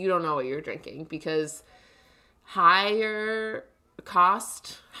me you don't know what you're drinking, because higher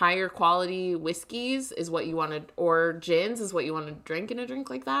cost, higher quality whiskeys is what you want to, or gins is what you want to drink in a drink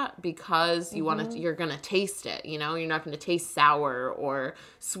like that, because you want to, you're going to taste it, you know, you're not going to taste sour or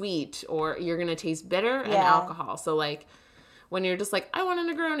sweet, or you're going to taste bitter and alcohol. So like when you're just like, I want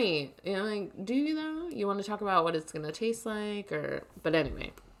a Negroni, you know, like, do you though? You want to talk about what it's going to taste like, or, but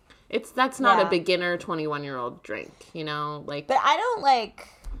anyway, that's not a beginner 21-year-old drink, you know, like, but I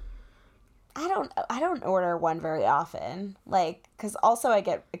don't order one very often, like, because also I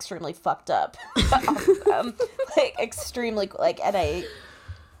get extremely fucked up off of them. Like, extremely, like,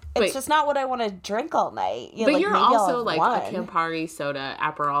 it's just not what I want to drink all night. But like, you're maybe also like one. a Campari soda,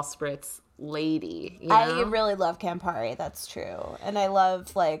 Aperol Spritz lady, you know? I really love Campari, that's true. And I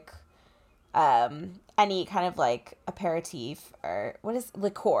love, like, any kind of, like, aperitif, or what is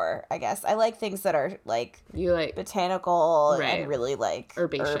liqueur, I guess. I like things that are, like, you like botanical right. and really, like,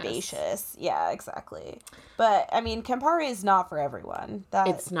 herbaceous. Yeah, exactly. But, I mean, Campari is not for everyone.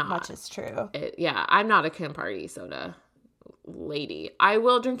 It's not. Much is true. I'm not a Campari soda lady. I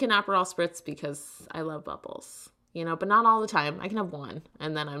will drink an Aperol Spritz because I love bubbles, you know, but not all the time. I can have one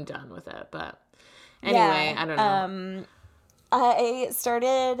and then I'm done with it. But anyway, I don't know. I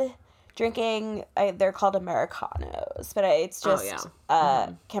started drinking, they're called Americanos, but it's just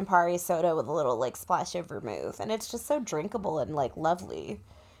Campari soda with a little, like, splash of vermouth. And it's just so drinkable and, like, lovely.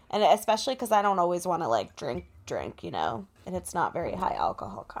 And especially because I don't always want to, like, drink, you know, and it's not very high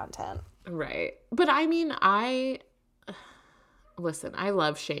alcohol content. Right. But I mean, listen, I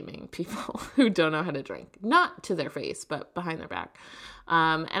love shaming people who don't know how to drink. Not to their face, but behind their back.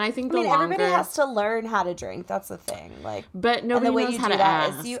 And I think everybody has to learn how to drink. That's the thing. Like, but nobody knows how to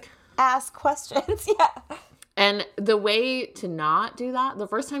ask. Is you ask questions. Yeah. And the way to not do that, the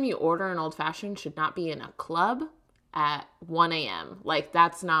first time you order an old fashioned should not be in a club at 1 a.m. Like,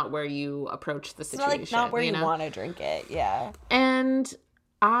 that's not where you approach the situation. It's not where you want to drink it. Yeah. And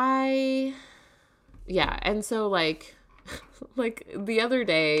and so like the other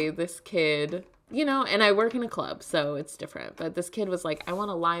day, this kid, you know, and I work in a club, so it's different, but this kid was like, I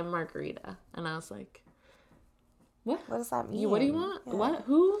want a lime margarita. And I was like, what does that mean? What do you want? Yeah. What?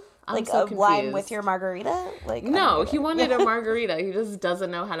 Who? I'm like, so a confused. lime with your margarita? Like, no, he wanted a margarita. He just doesn't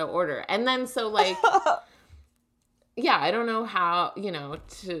know how to order. And then so like, yeah, I don't know how, you know,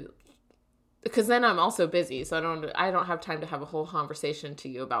 because then I'm also busy, so I don't have time to have a whole conversation to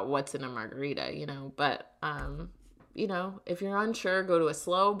you about what's in a margarita, you know. But you know, if you're unsure, go to a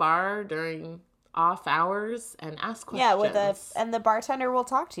slow bar during off hours and ask questions. Yeah, and the bartender will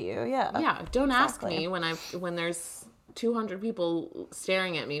talk to you. Yeah. Yeah, don't ask me when there's 200 people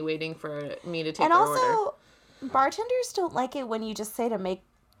staring at me waiting for me to take their order. And also, bartenders don't like it when you just say to make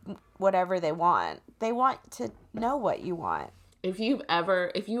whatever they want. They want to know what you want. If you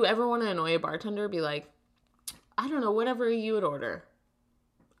ever want to annoy a bartender, be like, I don't know, whatever you would order.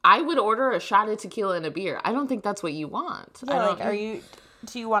 I would order a shot of tequila and a beer. I don't think that's what you want. Yeah,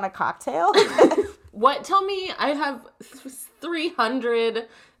 do you want a cocktail? What? Tell me, I have 300,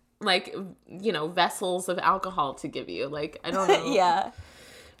 like, you know, vessels of alcohol to give you. Like, I don't know. Yeah.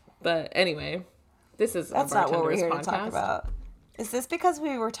 But anyway, that's not what we're here to talk about. Is this because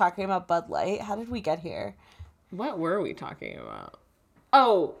we were talking about Bud Light? How did we get here? What were we talking about?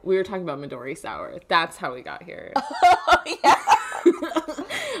 Oh, we were talking about Midori Sour. That's how we got here. Oh, yeah.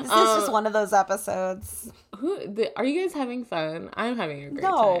 This is just one of those episodes. Are you guys having fun? I'm having a great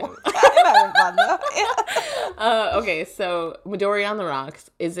time. No, I'm having fun, though. Okay, so Midori on the Rocks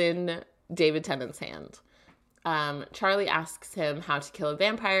is in David Tennant's hand. Charlie asks him how to kill a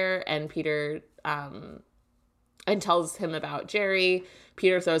vampire, and Peter and tells him about Jerry.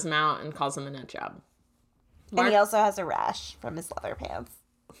 Peter throws him out and calls him a nut job. And he also has a rash from his leather pants.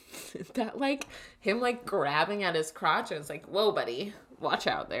 That, like, him, like, grabbing at his crotch, and it's like, whoa, buddy, watch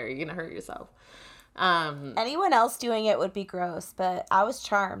out there, you're gonna hurt yourself. Anyone else doing it would be gross, but I was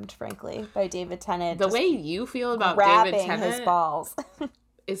charmed, frankly, by David Tennant. The way you feel about David Tennant, his balls.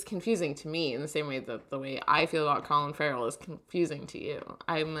 is confusing to me in the same way that the way I feel about Colin Farrell is confusing to you.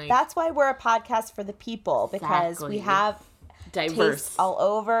 I'm like, that's why we're a podcast for the people, because we Exactly. have diverse tastes all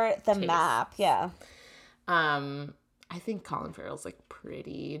over the tastes. map. Yeah. I think Colin Farrell's like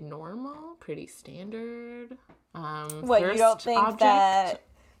pretty normal, pretty standard. What, you don't think that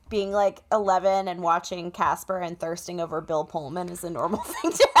being like 11 and watching Casper and thirsting over Bill Pullman is a normal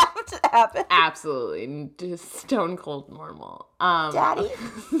thing to have to happen? Absolutely. Just stone cold normal. Daddy.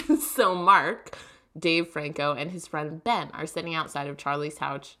 So Mark, Dave Franco, and his friend Ben are sitting outside of Charlie's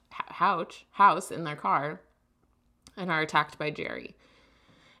house in their car and are attacked by Jerry.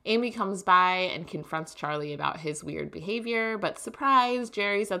 Amy comes by and confronts Charlie about his weird behavior, but surprise,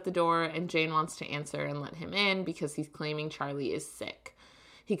 Jerry's at the door and Jane wants to answer and let him in because he's claiming Charlie is sick.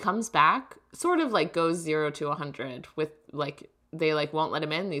 He comes back, sort of like goes 0 to 100 with like, they like won't let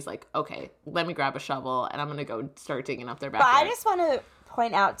him in. And he's like, okay, let me grab a shovel and I'm going to go start digging up their backyard. But I just want to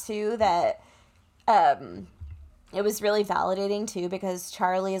point out too that it was really validating too, because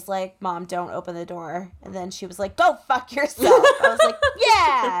Charlie is like, Mom, don't open the door. And then she was like, go fuck yourself. I was like,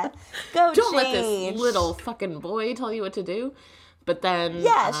 yeah, go Don't Jane. let this little fucking boy tell you what to do. But then...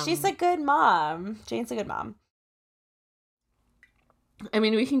 Yeah, she's a good mom. Jane's a good mom. I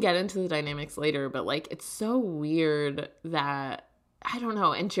mean, we can get into the dynamics later, but, like, it's so weird that, I don't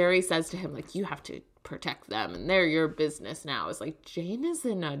know. And Jerry says to him, like, you have to protect them, and they're your business now. It's like, Jane is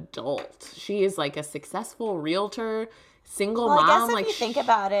an adult. She is, like, a successful realtor, single mom. I guess if like, you think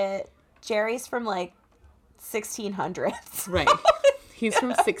about it, Jerry's from, like, 1600s. Right. He's from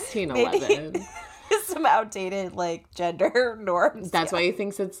 1611. Maybe some outdated, like, gender norms. That's why he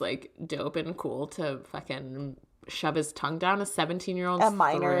thinks it's, like, dope and cool to fucking shove his tongue down a 17-year-old's a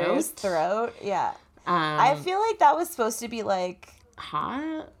minor's throat. Yeah. I feel like that was supposed to be, like...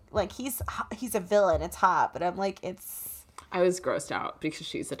 hot? Like, he's a villain. It's hot. But I'm like, it's... I was grossed out because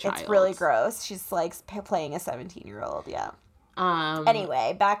she's a child. It's really gross. She's, like, playing a 17-year-old. Yeah.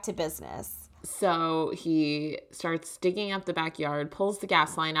 Anyway, back to business. So he starts digging up the backyard, pulls the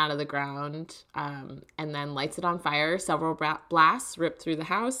gas line out of the ground, and then lights it on fire. Several blasts rip through the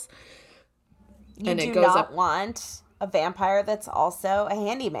house. You do not want a vampire that's also a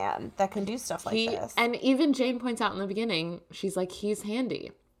handyman that can do stuff like this. And even Jane points out in the beginning, she's like, he's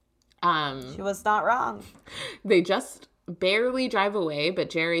handy. She was not wrong. They just barely drive away, but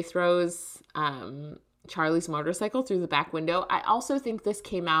Jerry throws Charlie's motorcycle through the back window. I also think this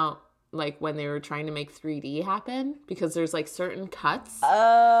came out like when they were trying to make 3D happen, because there's like certain cuts.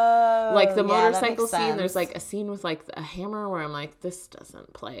 Oh, like the motorcycle scene, sense. there's like a scene with like a hammer where I'm like, this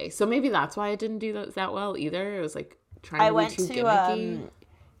doesn't play. So maybe that's why it didn't do that well either. It was like trying to be too gimmicky.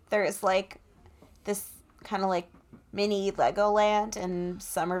 There's like this kind of like mini Legoland in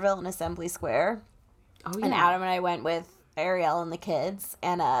Somerville in Assembly Square. Oh yeah. And Adam and I went with Ariel and the kids,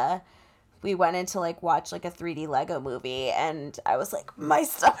 and we went in to like watch like a 3D Lego movie, and I was like, my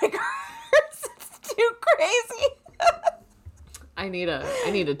stomach hurts. It's too crazy. I need a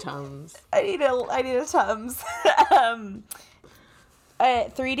Tums. I need a Tums.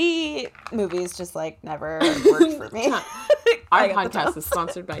 3D movies just like never worked for me. Our podcast is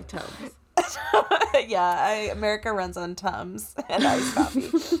sponsored by Tums. Yeah, America runs on Tums and iced coffee.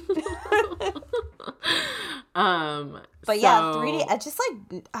 But yeah, 3D. I just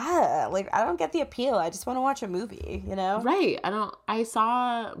like I don't get the appeal. I just want to watch a movie, you know? Right. I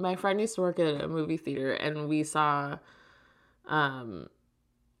saw, my friend used to work at a movie theater, and we saw, what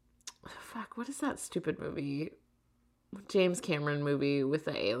is that stupid movie? James Cameron movie with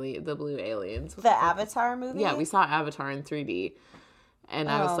the blue aliens. The Avatar movie? Yeah, we saw Avatar in 3D. And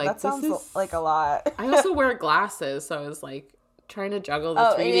I was like, that sounds like a lot. I also wear glasses, so I was like trying to juggle the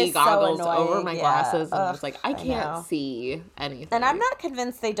 3D goggles over my glasses. And I was like, I can't see anything. And I'm not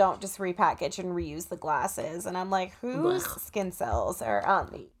convinced they don't just repackage and reuse the glasses. And I'm like, whose skin cells are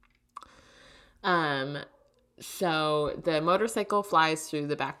on me? So the motorcycle flies through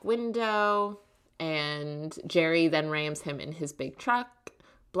the back window, and Jerry then rams him in his big truck,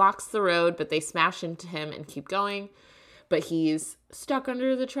 blocks the road, but they smash into him and keep going. But he's stuck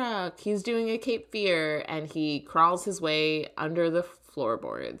under the truck. He's doing a Cape Fear, and he crawls his way under the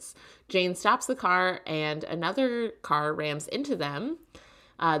floorboards. Jane stops the car, and another car rams into them.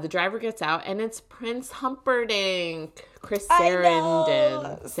 The driver gets out, and it's Prince Humperdinck, Chris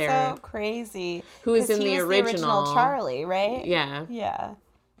Sarandon. So crazy. Who is in the original Charlie, right? Yeah. Yeah.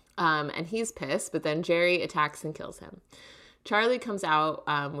 And he's pissed, but then Jerry attacks and kills him. Charlie comes out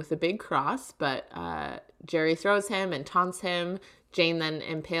with a big cross, but Jerry throws him and taunts him. Jane then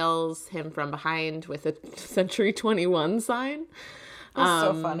impales him from behind with a Century 21 sign. It's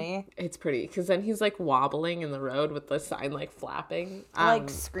so funny. It's pretty because then he's like wobbling in the road with the sign like flapping, Like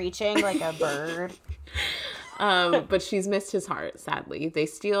screeching like a bird. But she's missed his heart, sadly. They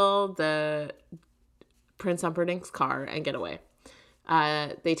steal the Prince Humperdinck's car and get away.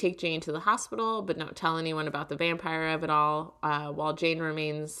 They take Jane to the hospital, but don't tell anyone about the vampire of it all. While Jane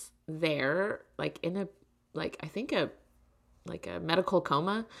remains there, like in a, like I think a medical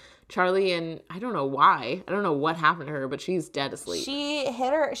coma. Charlie and I don't know why. I don't know what happened to her, but she's dead asleep.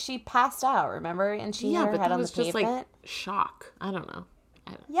 She passed out, remember? And she hit her head on the pavement. Just like shock. I don't know.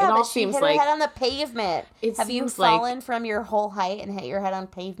 Yeah, but she hit her head on the pavement. Have you fallen from your whole height and hit your head on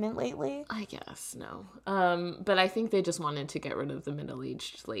pavement lately? I guess, no. But I think they just wanted to get rid of the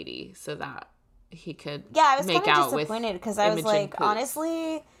middle-aged lady so that he could I was kind of disappointed because I was like,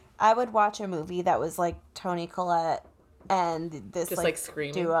 honestly, I would watch a movie that was like Toni Collette and this just like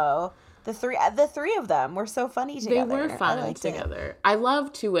screaming duo. The three of them were so funny together. They were fun together. I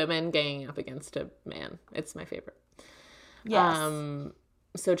love two women ganging up against a man. It's my favorite. Yes.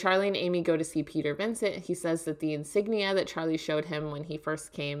 So Charlie and Amy go to see Peter Vincent. He says that the insignia that Charlie showed him when he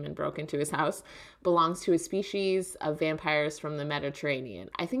first came and broke into his house belongs to a species of vampires from the Mediterranean.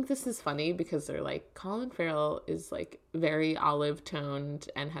 I think this is funny because they're like, Colin Farrell is like very olive toned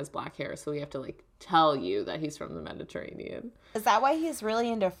and has black hair, so we have to like tell you that he's from the Mediterranean. Is that why he's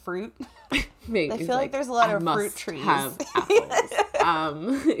really into fruit? Maybe. I feel like there's a lot of fruit trees. Have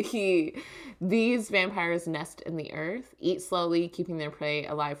apples. These vampires nest in the earth, eat slowly, keeping their prey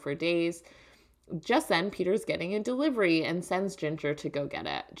alive for days. Just then, Peter's getting a delivery and sends Ginger to go get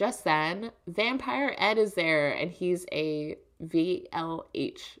it. Just then, Vampire Ed is there, and he's a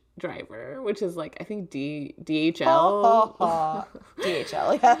VLH driver, which is like, I think DHL.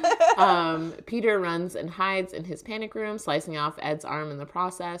 DHL, yeah. Peter runs and hides in his panic room, slicing off Ed's arm in the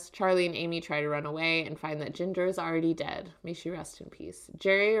process. Charlie and Amy try to run away and find that Ginger is already dead. May she rest in peace.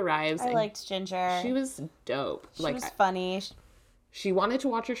 Jerry arrives. I liked Ginger. She was dope. She was funny. She wanted to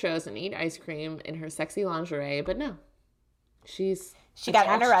watch her shows and eat ice cream in her sexy lingerie, but no. She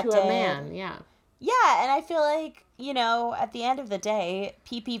got interrupted. To a man, yeah. Yeah, and I feel like, you know, at the end of the day,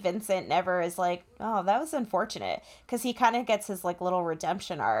 P.P. Vincent never is like, oh, that was unfortunate. Because he kind of gets his, like, little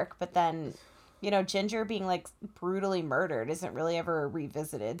redemption arc. But then, you know, Ginger being, like, brutally murdered isn't really ever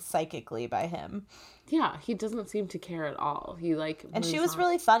revisited psychically by him. Yeah, he doesn't seem to care at all. He, like... And she was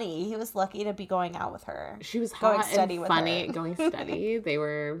really funny. He was lucky to be going out with her. She was hot and funny, going steady. They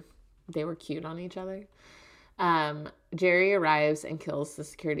were cute on each other. Jerry arrives and kills the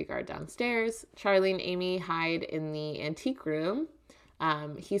security guard downstairs. Charlie and Amy hide in the antique room.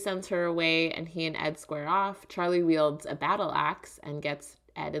 He sends her away and he and Ed square off. Charlie wields a battle axe and gets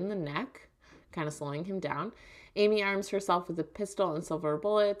Ed in the neck, kind of slowing him down. Amy arms herself with a pistol and silver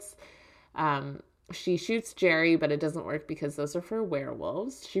bullets. She shoots Jerry, but it doesn't work because those are for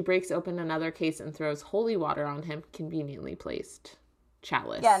werewolves. She breaks open another case and throws holy water on him, convenently placed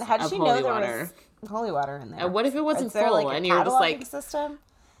chalice. Yeah, and how did she know there was holy water in there? And what if it wasn't full like and you were just like system?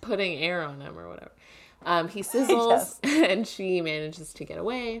 Putting air on him or whatever? He sizzles and she manages to get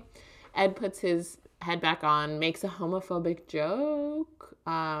away. Ed puts his head back on, makes a homophobic joke,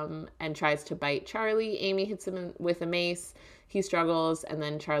 and tries to bite Charlie. Amy hits him with a mace. He struggles, and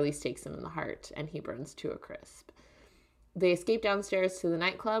then Charlie stakes him in the heart, and he burns to a crisp. They escape downstairs to the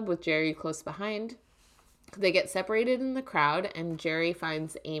nightclub with Jerry close behind. They get separated in the crowd, and Jerry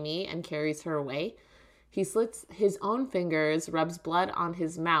finds Amy and carries her away. He slits his own fingers, rubs blood on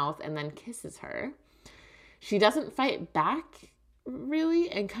his mouth, and then kisses her. She doesn't fight back, really,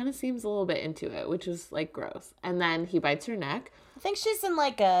 and kind of seems a little bit into it, which is, like, gross. And then he bites her neck. I think she's in,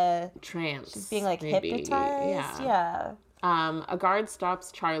 like, a... trance. She's being, like, maybe. Hypnotized. Yeah. A guard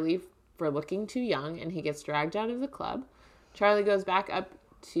stops Charlie for looking too young, and he gets dragged out of the club. Charlie goes back up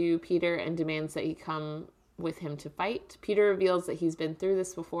to Peter and demands that he come with him to fight. Peter reveals that he's been through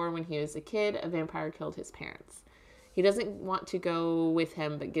this before. When he was a kid, a vampire killed his parents. He doesn't want to go with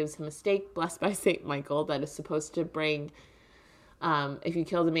him, but gives him a stake blessed by St. Michael that is supposed to bring, if you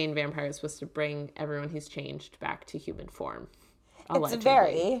kill the main vampire, it's supposed to bring everyone he's changed back to human form. Allegedly. It's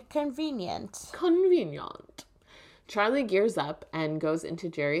very convenient. Convenient. Charlie gears up and goes into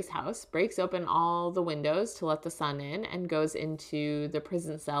Jerry's house, breaks open all the windows to let the sun in, and goes into the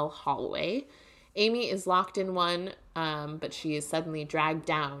prison cell hallway. Amy is locked in one, but she is suddenly dragged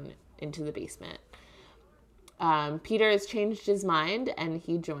down into the basement. Peter has changed his mind, and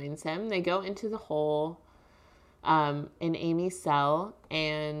he joins him. They go into the hole in Amy's cell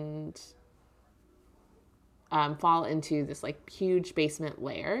and fall into this, like, huge basement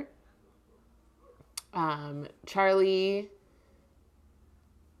lair. Charlie...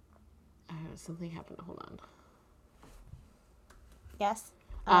 something happened. Hold on. Yes.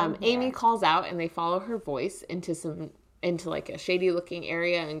 Amy Here. calls out and they follow her voice into like a shady looking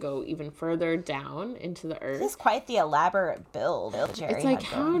area and go even further down into the earth. This is quite the elaborate build Jerry It's like,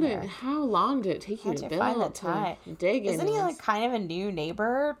 had how long did it take you to build, find the time? to dig in? Isn't he like kind of a new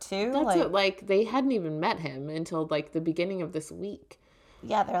neighbor too? That's it. Like, they hadn't even met him until like the beginning of this week.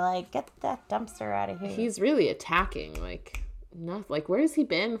 Yeah, they're like, get that dumpster out of here. He's really attacking, like, nothing. Like, where has he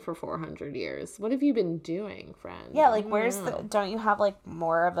been for 400 years? What have you been doing, friend? Yeah, like, don't you have, like,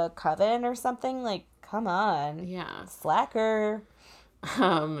 more of a coven or something? Like, come on. Yeah. Slacker.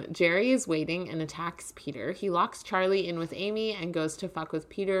 Jerry is waiting and attacks Peter. He locks Charlie in with Amy and goes to fuck with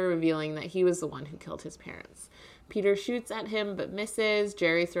Peter, revealing that he was the one who killed his parents. Peter shoots at him but misses.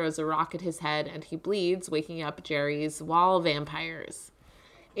 Jerry throws a rock at his head and he bleeds, waking up Jerry's wall vampires.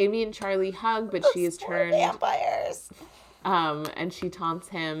 Amy and Charlie hug, but she is turned vampires. And she taunts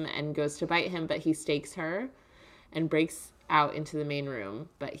him and goes to bite him, but he stakes her and breaks out into the main room,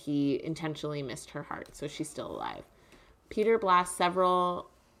 but he intentionally missed her heart, so she's still alive. Peter blasts several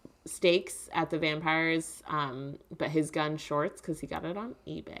stakes at the vampires, but his gun shorts because he got it on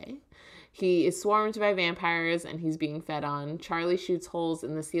eBay. He is swarmed by vampires and he's being fed on. Charlie shoots holes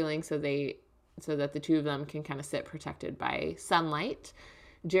in the ceiling so that the two of them can kind of sit protected by sunlight.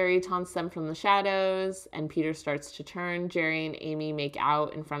 Jerry taunts them from the shadows, and Peter starts to turn. Jerry and Amy make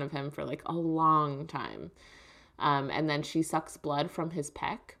out in front of him for like a long time. And then she sucks blood from his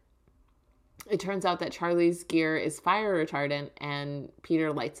peck. It turns out that Charlie's gear is fire retardant, and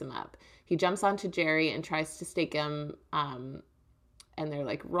Peter lights him up. He jumps onto Jerry and tries to stake him, and they're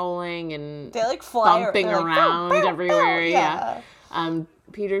like rolling and they like fly bumping around like, everywhere. Yeah.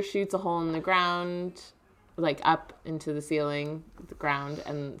 Peter shoots a hole in the ground, like up into the ceiling, the ground,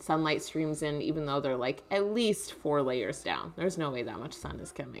 and sunlight streams in, even though they're like at least 4 layers down. There's no way that much sun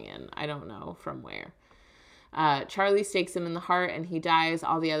is coming in. I don't know from where. Charlie stakes him in the heart and he dies.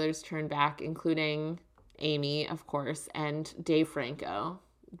 All the others turn back, including Amy, of course, and Dave Franco,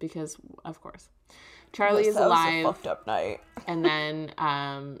 because of course. Charlie is alive. Was a fucked up night. And then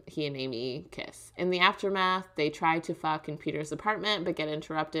he and Amy kiss. In the aftermath, they try to fuck in Peter's apartment, but get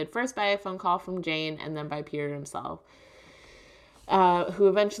interrupted first by a phone call from Jane and then by Peter himself, who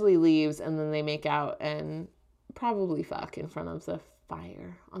eventually leaves, and then they make out and probably fuck in front of the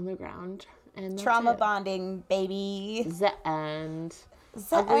fire on the ground. And trauma bonding, baby. The end.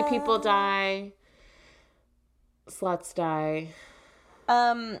 Ugly people die. Sluts die.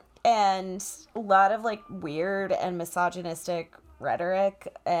 And a lot of, like, weird and misogynistic rhetoric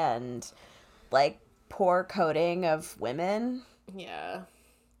and, like, poor coding of women. Yeah.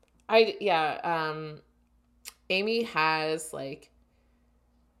 Amy has, like,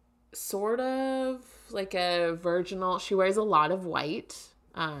 sort of, like, a virginal... She wears a lot of white,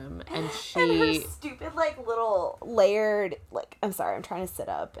 and she... And her stupid, like, little layered... Like, I'm sorry, I'm trying to sit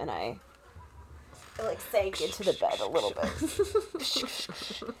up, and I like sank into the bed a little bit.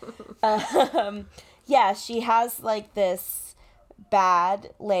 Yeah, she has like this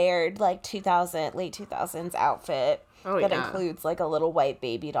bad layered like late 2000s outfit that includes like a little white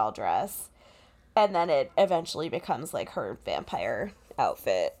baby doll dress, and then it eventually becomes like her vampire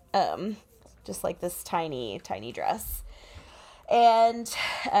outfit, just like this tiny dress. And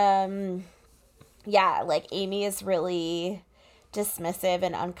yeah, like Amy is really dismissive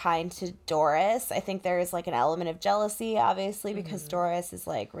and unkind to Doris. I think there is like an element of jealousy, obviously, because Doris is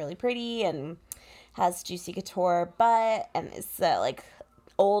like really pretty and has juicy couture butt and is like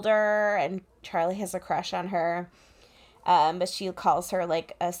older, and Charlie has a crush on her, but she calls her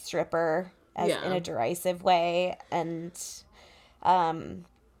like a stripper in a derisive way, and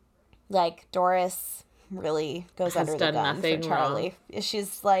like Doris really goes under the gun for Charlie. Wrong.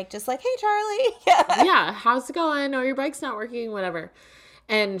 She's like, just like, hey, Charlie. Yeah, how's it going? Oh, your bike's not working, whatever.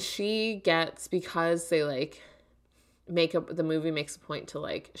 And she gets, because they like the movie makes a point to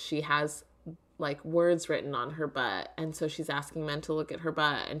like, she has like words written on her butt. And so she's asking men to look at her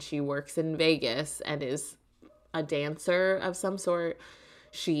butt, and she works in Vegas and is a dancer of some sort.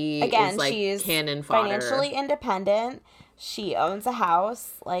 She's cannon fodder. Financially independent. She owns a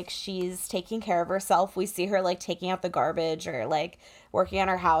house. Like, she's taking care of herself. We see her, like, taking out the garbage or, like, working on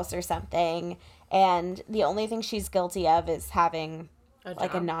her house or something. And the only thing she's guilty of is having,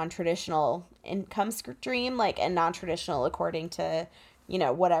 like, a non-traditional income stream. Like, a non-traditional according to, you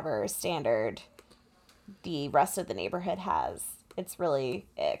know, whatever standard the rest of the neighborhood has. It's really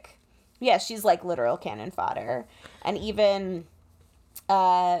ick. Yeah, she's, like, literal cannon fodder. And even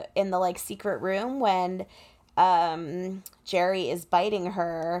in the, like, secret room when... Jerry is biting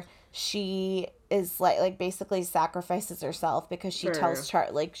her, she is like basically sacrifices herself because she tells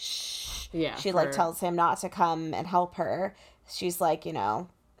Charlie, like, shh. Yeah. She like tells him not to come and help her. she's like, you know,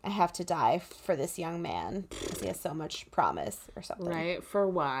 I have to die for this young man because he has so much promise or something. Right? For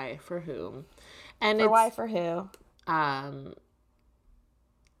why? For whom? And For it's why? For who?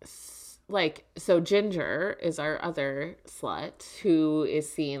 Like, so Ginger is our other slut who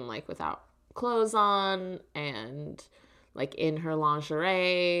is seen like without clothes on and like in her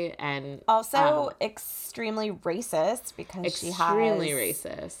lingerie, and Also extremely racist because she has extremely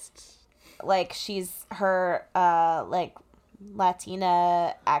racist. like she's her like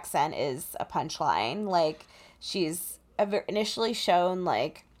Latina accent is a punchline. Like she's initially shown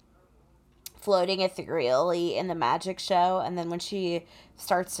like floating ethereally in the magic show, and then when she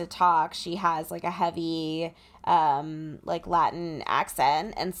starts to talk, she has like a heavy like Latin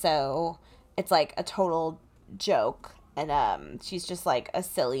accent, and so it's like a total joke, and she's just like a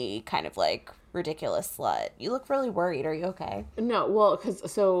silly kind of like ridiculous slut. You look really worried. Are you okay? No, well, because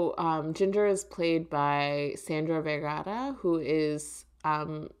Ginger is played by Sandra Vergara, who is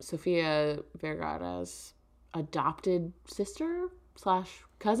Sofia Vergara's adopted sister slash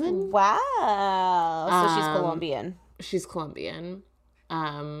cousin. Wow. So she's Colombian. She's Colombian.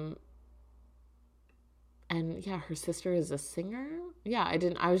 And yeah, her sister is a singer. Yeah,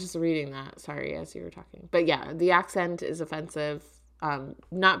 I was just reading that. Sorry, as you were talking. But yeah, the accent is offensive.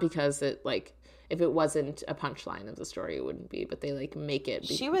 Not because it like, if it wasn't a punchline of the story, it wouldn't be. But they like make it.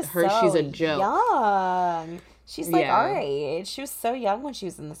 She was she's a joke. Young. She's like our age. She was so young when she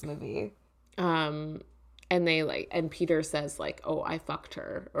was in this movie. And they like, and Peter says like, "Oh, I fucked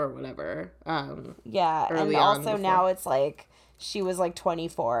her" or whatever. Yeah, and also now it's like she was like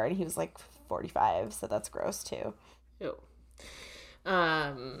 24 and he was like 45, so that's gross too. Ew.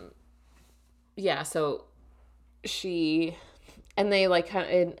 Yeah, so she, and they like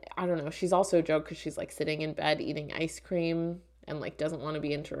kind of, I don't know, she's also a joke because she's like sitting in bed eating ice cream and like doesn't want to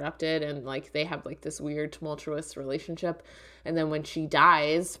be interrupted, and like they have like this weird tumultuous relationship, and then when she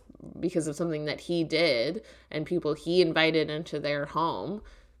dies because of something that he did and people he invited into their home,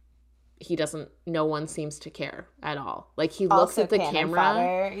 no one seems to care at all. Like he looks also at the camera.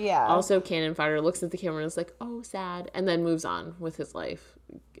 Fodder. Yeah. Also cannon fodder, looks at the camera and is like, oh, sad. And then moves on with his life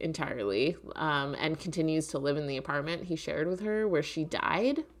entirely. And continues to live in the apartment he shared with her where she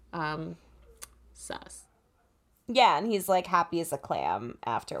died. Sus. Yeah, and he's like happy as a clam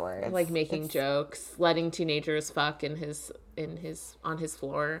afterwards. Like making jokes, letting teenagers fuck on his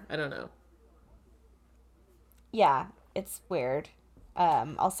floor. I don't know. Yeah, it's weird.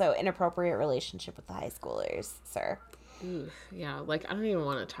 Also inappropriate relationship with the high schoolers, sir. Ooh, yeah, like I don't even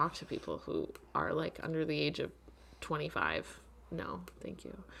want to talk to people who are like under the age of 25. No, thank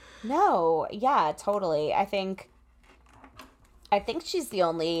you. No, yeah, totally. I think she's the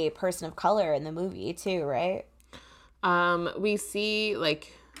only person of color in the movie too, right? We see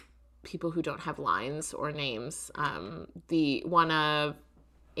like people who don't have lines or names. One of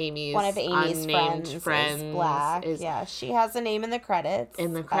Amy's unnamed friends is black. Yeah, she has a name in the credits.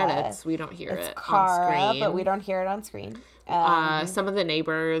 We don't hear it Cara, on screen. but we don't hear it on screen. Some of the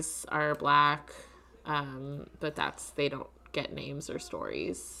neighbors are black, but they don't get names or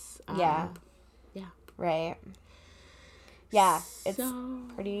stories. Yeah. Right. Yeah, it's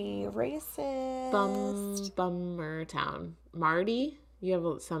pretty racist. Bummer town. Marty, you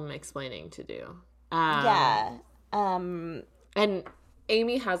have some explaining to do. And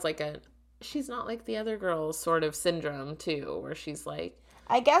Amy has like she's not like the other girls sort of syndrome too, where she's like,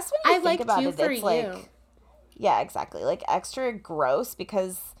 I guess when you think about it, it's like, you. Yeah, exactly. Like extra gross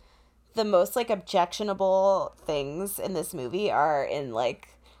because the most like objectionable things in this movie are in like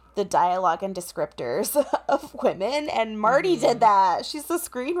the dialogue and descriptors of women, and Marty did that. She's the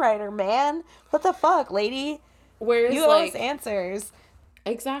screenwriter, man. What the fuck, lady? Where's you owe us answers.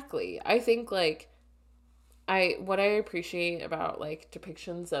 Exactly. I think like what I appreciate about like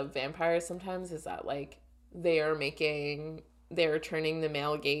depictions of vampires sometimes is that like they're turning the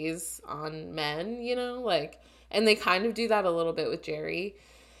male gaze on men, you know, like, and they kind of do that a little bit with Jerry.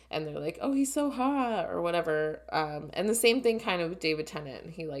 And they're like, oh, he's so hot or whatever. And the same thing kind of with David Tennant.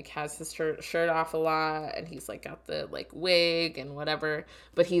 He like has his shirt off a lot, and he's like got the like wig and whatever.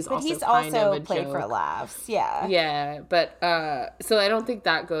 But he's also kind of a played joke. For laughs. Yeah. Yeah, but so I don't think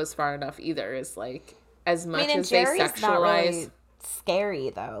that goes far enough either. Is like as much as Jerry's they sexualize. Not really scary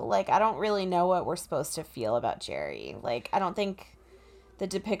though. Like I don't really know what we're supposed to feel about Jerry. Like I don't think the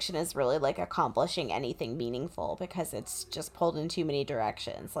depiction is really like accomplishing anything meaningful because it's just pulled in too many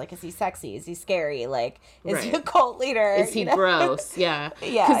directions. Like, is he sexy? Is he scary? Like, is he a cult leader? Is he gross? Yeah.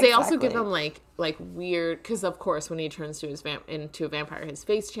 Yeah. Because they also give him like weird. Because of course, when he turns to into a vampire, his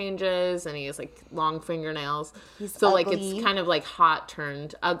face changes and he has like long fingernails. He's so ugly. Like it's kind of like hot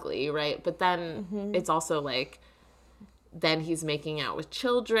turned ugly, right? But then it's also like then he's making out with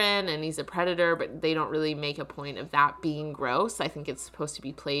children and he's a predator, but they don't really make a point of that being gross. I think it's supposed to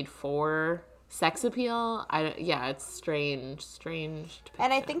be played for sex appeal. It's strange depiction.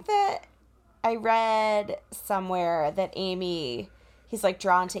 And I think that I read somewhere that he's like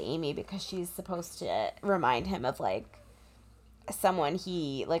drawn to Amy because she's supposed to remind him of like someone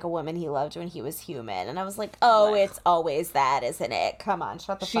like a woman he loved when he was human. And I was like, oh, it's always that, isn't it? Come on,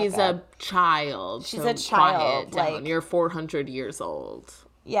 shut the fuck up. She's a child. She's a child. Like, you're 400 years old.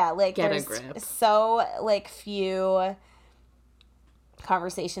 Yeah, like Get there's a grip. So like few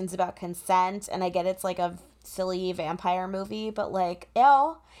conversations about consent, and I get it's like a silly vampire movie, but like,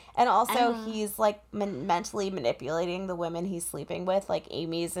 ew. And also he's like mentally manipulating the women he's sleeping with. Like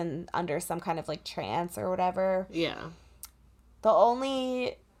Amy's under some kind of like trance or whatever. Yeah. The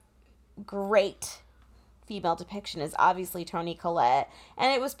only great female depiction is obviously Toni Collette.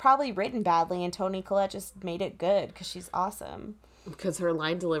 And it was probably written badly, and Toni Collette just made it good because she's awesome. Because her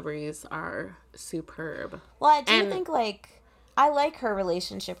line deliveries are superb. Well, I do think, like, I like her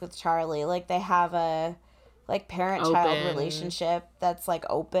relationship with Charlie. Like, they have a, like, parent-child relationship that's, like,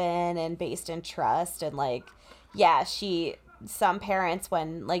 open and based in trust. And, like, yeah, some parents,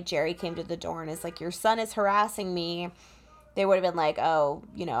 when, like, Jerry came to the door and is like, your son is harassing me, they would have been like, oh,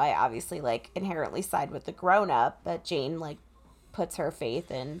 you know, I obviously, like, inherently side with the grown-up, but Jane, like, puts her faith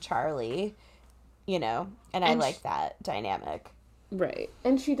in Charlie, you know, and I like that dynamic. Right.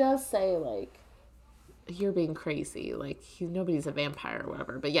 And she does say, like, you're being crazy, like, nobody's a vampire or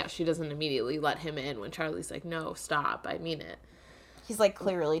whatever, but yeah, she doesn't immediately let him in when Charlie's like, no, stop, I mean it. He's, like,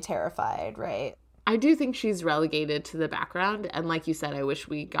 clearly terrified, right? I do think she's relegated to the background, and like you said, I wish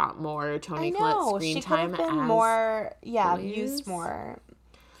we got more Toni Collette screen time. Been more, used more.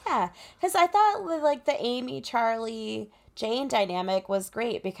 Yeah, because I thought like the Amy, Charlie, Jane dynamic was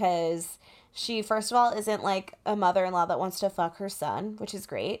great because she, first of all, isn't like a mother-in-law that wants to fuck her son, which is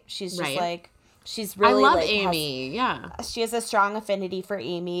great. She's just like, she's really, I love like, Amy. She has a strong affinity for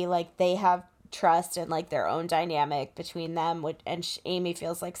Amy. Like they have trust and like their own dynamic between them, and Amy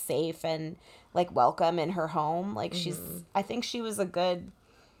feels like safe and like welcome in her home. Like I think she was a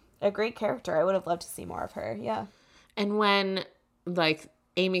great character. I would have loved to see more of her. Yeah. And when like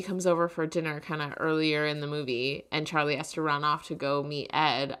Amy comes over for dinner kind of earlier in the movie and Charlie has to run off to go meet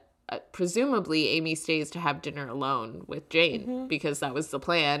Ed, presumably Amy stays to have dinner alone with Jane because that was the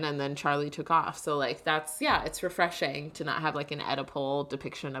plan, and then Charlie took off. So like it's refreshing to not have like an Oedipal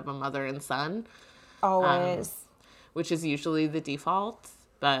depiction of a mother and son. Always. Which is usually the default,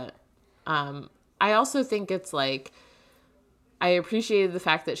 but I also think it's like, I appreciated the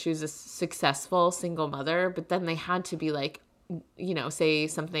fact that she was a successful single mother, but then they had to be like, you know, say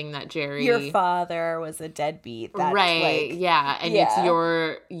something that Jerry... Your father was a deadbeat. That's right, like, yeah. And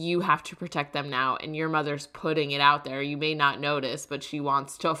it's you have to protect them now, and your mother's putting it out there. You may not notice, but she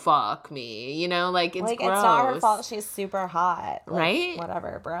wants to fuck me, you know? Like, it's gross. It's not her fault. She's super hot. Like, right?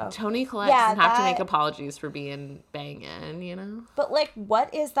 Whatever, bro. Toni Collette doesn't have to make apologies for being banging, you know? But, like,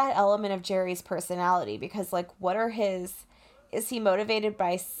 what is that element of Jerry's personality? Because, like, what are his... Is he motivated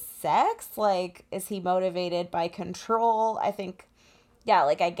by sex? Like, is he motivated by control? I think,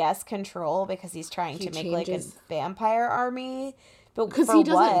 like, I guess control, because he's trying to make, like, a vampire army. But because he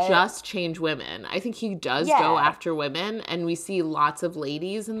doesn't just change women. I think he does go after women, and we see lots of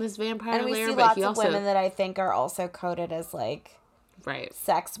ladies in this vampire lair. And we see lots of women that I think are also coded as, like,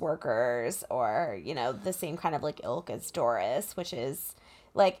 sex workers, or, you know, the same kind of, like, ilk as Doris, which is,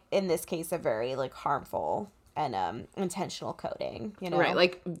 like, in this case, a very, like, harmful and intentional coding, you know? Right,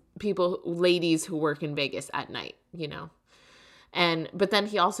 like ladies who work in Vegas at night, you know? But then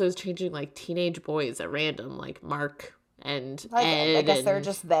he also is changing, like, teenage boys at random, like Mark and Ed. I guess they're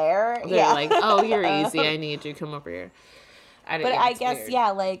just there. They're like, oh, you're easy, I need you, come over here. I guess,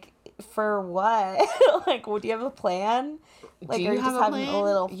 weird. Like, for what? Like, do you have a plan? Like, do you have a plan? A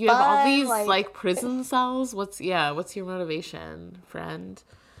little you fun? Have all these, like, prison cells? What's your motivation, friend?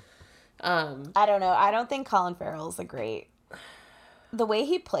 I don't know. I don't think Colin Farrell's the way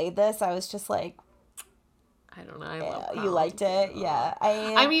he played this, I was just like, I don't know. I love Colin. You liked it? Yeah.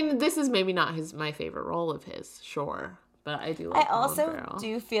 I mean, this is maybe not my favorite role of his, sure, but I do like Colin Farrell. I also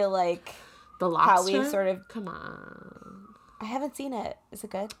do feel like The Lobster? How we sort of... Come on. I haven't seen it. Is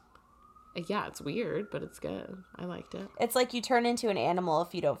it good? Yeah, it's weird, but it's good. I liked it. It's like you turn into an animal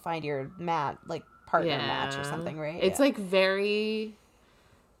if you don't find your partner match or something, right? It's like very...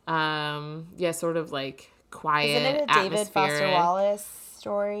 sort of like quiet. Isn't it a David Foster Wallace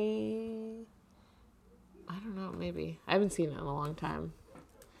story? I don't know, maybe. I haven't seen it in a long time.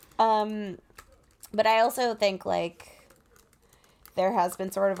 But I also think, like, there has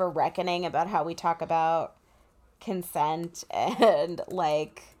been sort of a reckoning about how we talk about consent and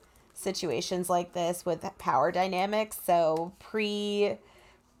like situations like this with power dynamics. So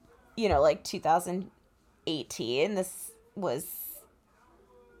like 2018, this was,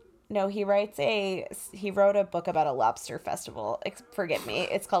 no, he wrote a book about a lobster festival. Forgive me.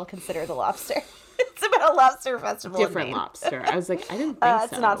 It's called Consider the Lobster. It's about a lobster festival. Different lobster. I was like, I didn't think so.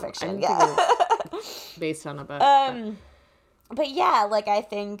 It's nonfiction. I didn't Yeah. think it was based on a book. But yeah, like I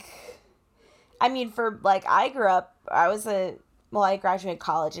think, I mean, I graduated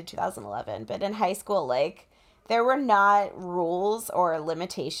college in 2011, but in high school, like, there were not rules or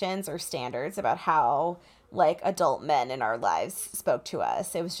limitations or standards about how, like, adult men in our lives spoke to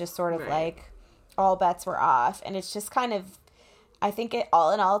us. It was just sort of like all bets were off. And it's just kind of, I think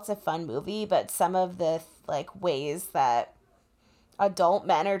all in all, it's a fun movie, but some of the, like, ways that adult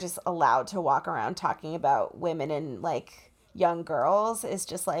men are just allowed to walk around talking about women and, like, young girls is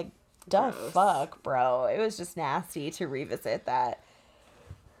just, like, the fuck, bro. It was just nasty to revisit that.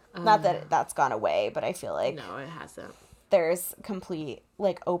 Not that that's gone away, but I feel like no, it hasn't. There's complete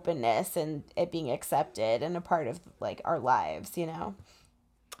like openness and it being accepted and a part of like our lives, you know.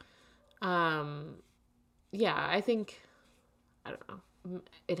 Yeah, I think, I don't know,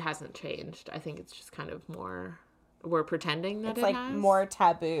 it hasn't changed. I think it's just kind of more, we're pretending that it's like has. More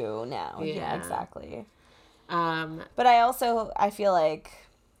taboo now. Yeah, exactly. But I feel like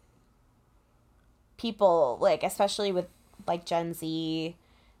people, like, especially with like Gen Z,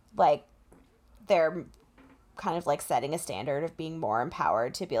 like, they're kind of like setting a standard of being more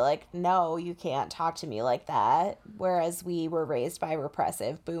empowered to be like, no, you can't talk to me like that. Whereas we were raised by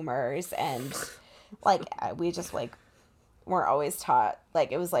repressive boomers and like we just like weren't always taught,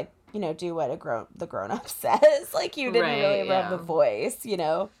 like, it was like, you know, do what the grown-up says. Like, you didn't really have the voice, you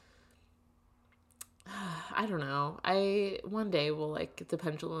know. I don't know. One day will, like, the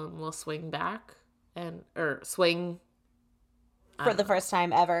pendulum will swing back or swing for the first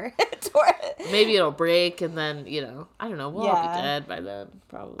time ever. Maybe it'll break and then, you know, I don't know. We'll all be dead by then,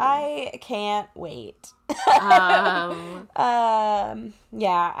 probably. I can't wait. Yeah,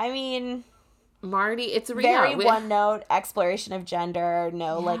 I mean, Marty, it's a very one note exploration of gender,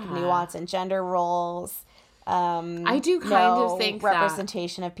 like nuance in gender roles. I do kind of think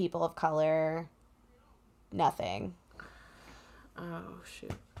representation of people of color. Nothing. Oh,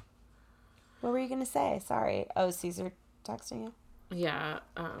 shoot. What were you gonna say? Sorry. Oh, Caesar texting you? Yeah,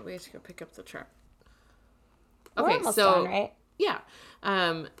 we have to go pick up the truck. We're almost done, right? Yeah.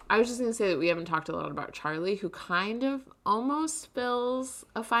 I was just going to say that we haven't talked a lot about Charlie, who kind of almost fills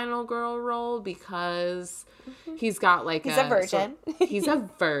a final girl role because he's got like he's a virgin. He's a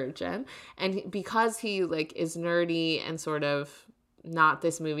virgin. And because he like is nerdy and sort of not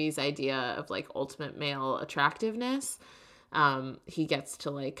this movie's idea of like ultimate male attractiveness, he gets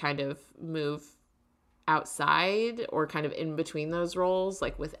to like kind of move outside or kind of in between those roles,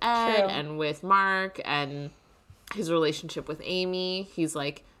 like with Ed and with Mark and his relationship with Amy. He's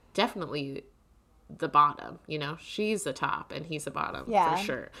like definitely the bottom, you know, she's the top and he's the bottom for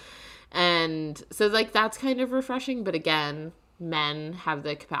sure. And so like that's kind of refreshing, but again, men have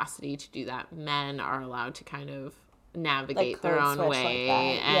the capacity to do that. Men are allowed to kind of navigate like their own way,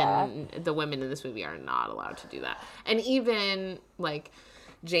 like and the women in this movie are not allowed to do that. And even like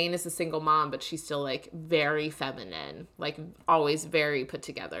Jane is a single mom, but she's still like very feminine, like always very put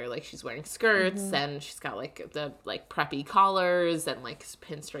together. Like she's wearing skirts and she's got like the like preppy collars and like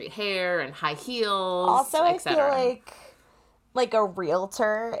pin straight hair and high heels. Also, I feel like a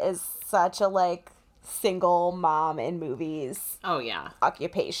realtor is such a like single mom in movies. Oh yeah,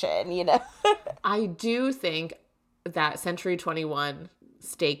 occupation, you know. I do think that Century 21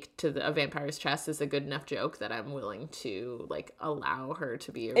 stake to a vampire's chest is a good enough joke that I'm willing to like allow her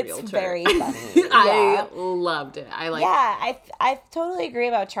to be a realtor. It's very funny. I loved it. I totally agree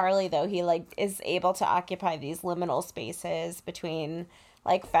about Charlie though. He like is able to occupy these liminal spaces between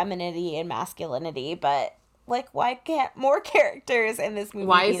like femininity and masculinity, but like why can't more characters in this movie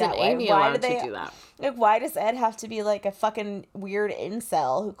why be isn't that Amy way? allowed to do that? Like why does Ed have to be like a fucking weird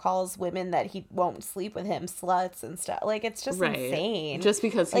incel who calls women that he won't sleep with him sluts and stuff? Like it's just insane. Just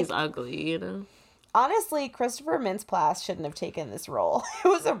because he's ugly, you know? Honestly, Christopher Mintz-Plasse shouldn't have taken this role. It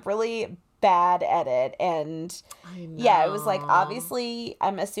was a really bad edit, and yeah, it was like obviously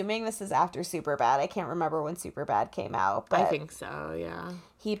I'm assuming this is after Superbad. I can't remember when Superbad came out, but I think so, yeah.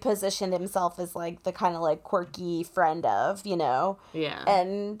 He positioned himself as like the kind of like quirky friend of, you know? Yeah.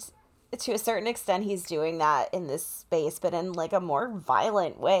 And to a certain extent he's doing that in this space, but in like a more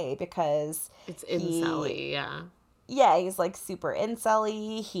violent way because it's incel-y, yeah. yeah, he's like super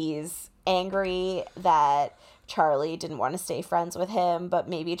incel-y. He's angry that Charlie didn't want to stay friends with him, but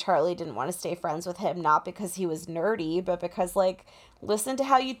maybe Charlie didn't want to stay friends with him not because he was nerdy, but because, like, listen to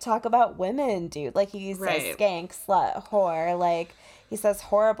how you talk about women, dude. Like, he says Right. skank, slut, whore. Like, he says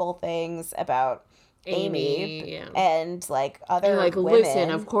horrible things about Amy Amy, yeah. and, like, And other like, women. listen,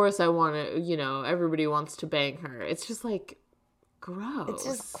 of course I want to, you know, everybody wants to bang her. It's just like gross. It's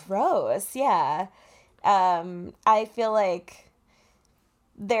just gross, yeah. I feel like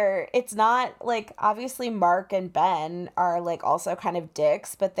it's not like, obviously Mark and Ben are like also kind of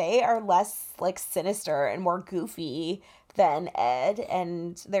dicks, but they are less like sinister and more goofy than Ed,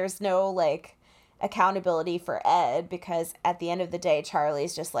 and there's no like accountability for Ed because at the end of the day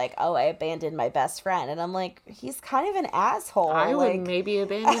Charlie's just like, oh, I abandoned my best friend, and I'm like, he's kind of an asshole. I like, would maybe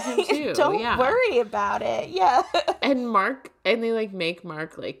abandon him too. Don't yeah. worry about it. Yeah. And they like make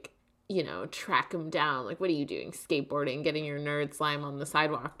Mark like, you know, track him down. Like, what are you doing? Skateboarding, getting your nerd slime on the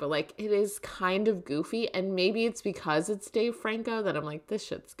sidewalk. But like, it is kind of goofy. And maybe it's because it's Dave Franco that I'm like, this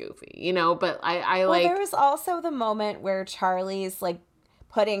shit's goofy, you know? But I like. Well, there was also the moment where Charlie's like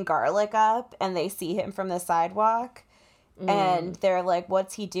putting garlic up and they see him from the sidewalk. And they're like,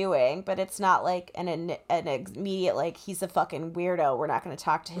 what's he doing? But it's not like an immediate, like, he's a fucking weirdo, we're not going to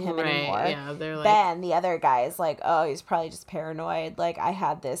talk to him anymore. Yeah, they're like... Ben, the other guy, is like, oh, he's probably just paranoid. Like, I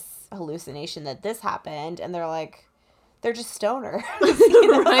had this hallucination that this happened. And they're like, they're just stoners.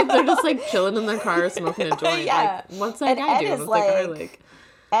 You know? Right? They're just, like, chilling in their car, smoking a joint. Yeah. Like, what's that guy doing with the garlic?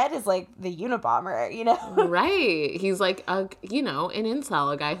 Ed is like the Unabomber, you know? Right. He's like, you know, an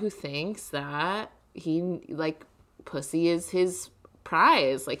incel, a guy who thinks that he, like... pussy is his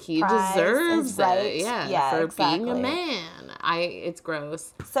prize. Like, he deserves it. Yeah, for exactly. Being a man. It's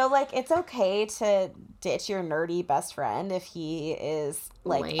gross. So, like, it's okay to ditch your nerdy best friend if he is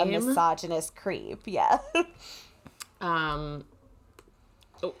like lame. A misogynist creep. Yeah. And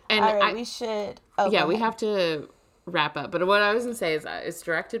all right, we should. Oh, yeah, we have to wrap up. But what I was gonna say is that it's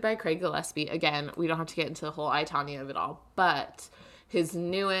directed by Craig Gillespie. Again, we don't have to get into the whole I, Tonya of it all, but his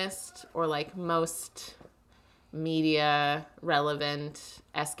newest or like most media relevant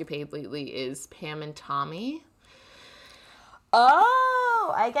escapade lately is Pam and Tommy.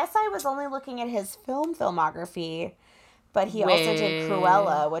 Oh, I guess I was only looking at his filmography, but he also did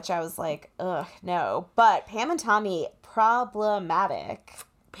Cruella, which I was like, ugh, no. But Pam and Tommy, problematic.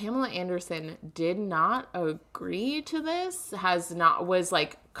 Pamela Anderson did not agree to this, was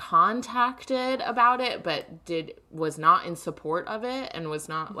like contacted about it, but was not in support of it and was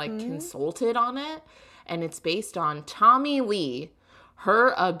not like consulted on it. And it's based on Tommy Lee,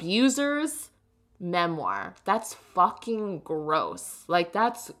 her abuser's memoir. That's fucking gross. Like,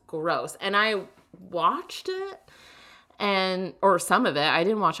 that's gross. And I watched it, or some of it. I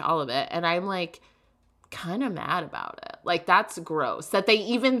didn't watch all of it. And I'm like, kind of mad about it. Like, that's gross. That they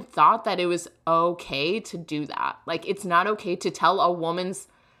even thought that it was okay to do that. Like, it's not okay to tell a woman's...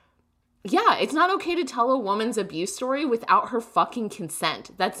 Yeah, it's not okay to tell a woman's abuse story without her fucking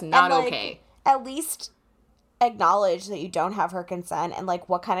consent. That's not okay. At least acknowledge that you don't have her consent and like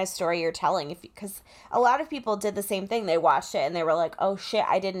what kind of story you're telling, because a lot of people did the same thing. They watched it and they were like, oh shit,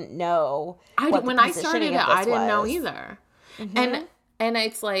 I didn't know when I started it, I didn't know either. And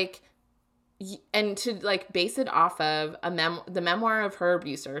it's like, and to like base it off of the memoir of her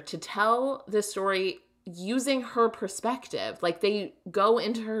abuser, to tell the story using her perspective. Like, they go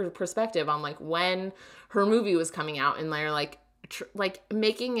into her perspective on like when her movie was coming out, and they're like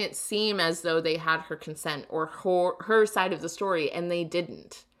making it seem as though they had her consent or her side of the story, and they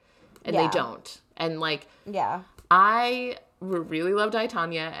didn't, and they don't. And like, yeah, I really loved I,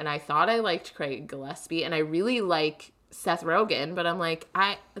 Tonya, and I thought I liked Craig Gillespie, and I really like Seth Rogen, but I'm like,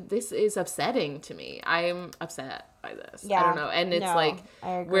 this is upsetting to me. I'm upset by this. Yeah, I don't know. And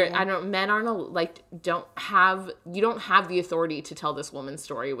it's men aren't like, you don't have the authority to tell this woman's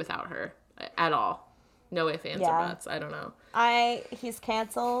story without her at all. No ifs, ands, or buts. I don't know. He's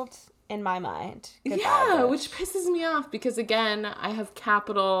canceled in my mind. Goodbye, which pisses me off because, again, I have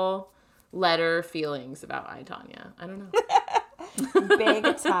capital letter feelings about I, Tonya. I don't know.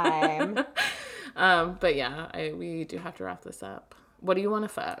 Big time. But yeah, we do have to wrap this up. What do you want to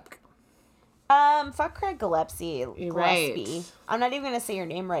fuck? Fuck Craig Gillespie. Right. I'm not even gonna say your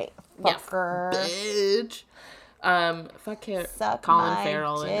name right. Fucker. Yeah, bitch. Fuck Colin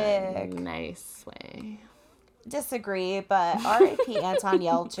Farrell in a nice way. Disagree, but R.I.P. Anton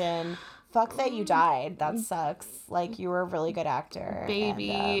Yelchin. Fuck that you died. That sucks. Like, you were a really good actor.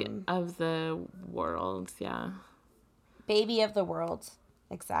 Baby of the world, yeah. Baby of the world.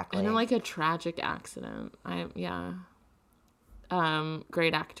 Exactly. And like a tragic accident.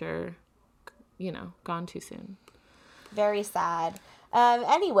 Great actor, gone too soon. Very sad.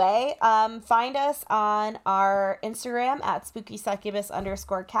 Anyway, find us on our Instagram at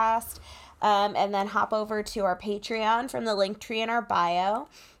spookysuccubus_cast. And then hop over to our Patreon from the link tree in our bio.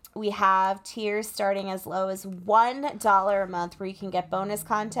 We have tiers starting as low as $1 a month where you can get bonus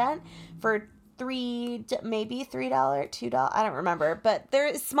content for maybe $3, $2, I don't remember, but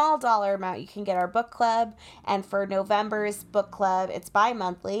there's a small dollar amount. You can get our book club, and for November's book club, it's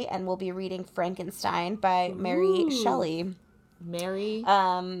bi-monthly, and we'll be reading Frankenstein by Mary Shelley. Mary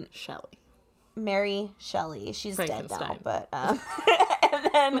Shelley. Mary Shelley. She's dead now, but and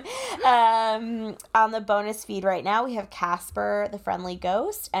then on the bonus feed right now we have Casper the Friendly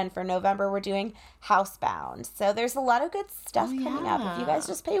Ghost, and for November we're doing Housebound. So there's a lot of good stuff coming up. If you guys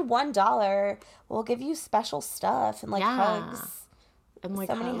just pay $1, we'll give you special stuff and hugs and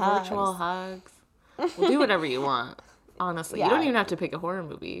so many hugs. Virtual hugs. We'll do whatever you want. Honestly, you don't even have to pick a horror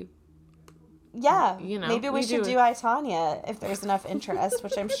movie. Yeah, maybe we should do I, Tonya if there's enough interest,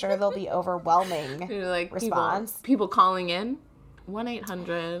 which I'm sure there'll be overwhelming response. People calling in,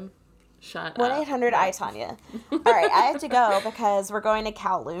 1-800 shut 1-800 I, Tonya. All right, I have to go because we're going to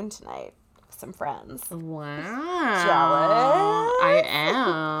Kowloon tonight with some friends. Wow, jealous? I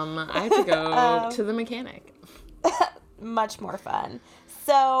am. I have to go to the mechanic. Much more fun.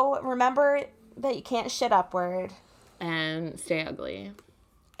 So remember that you can't shit upward and stay ugly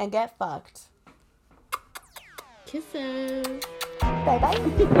and get fucked. Kisses.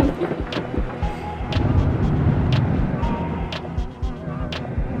 Bye-bye.